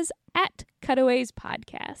as @Cutaways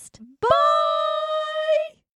Podcast. Bye!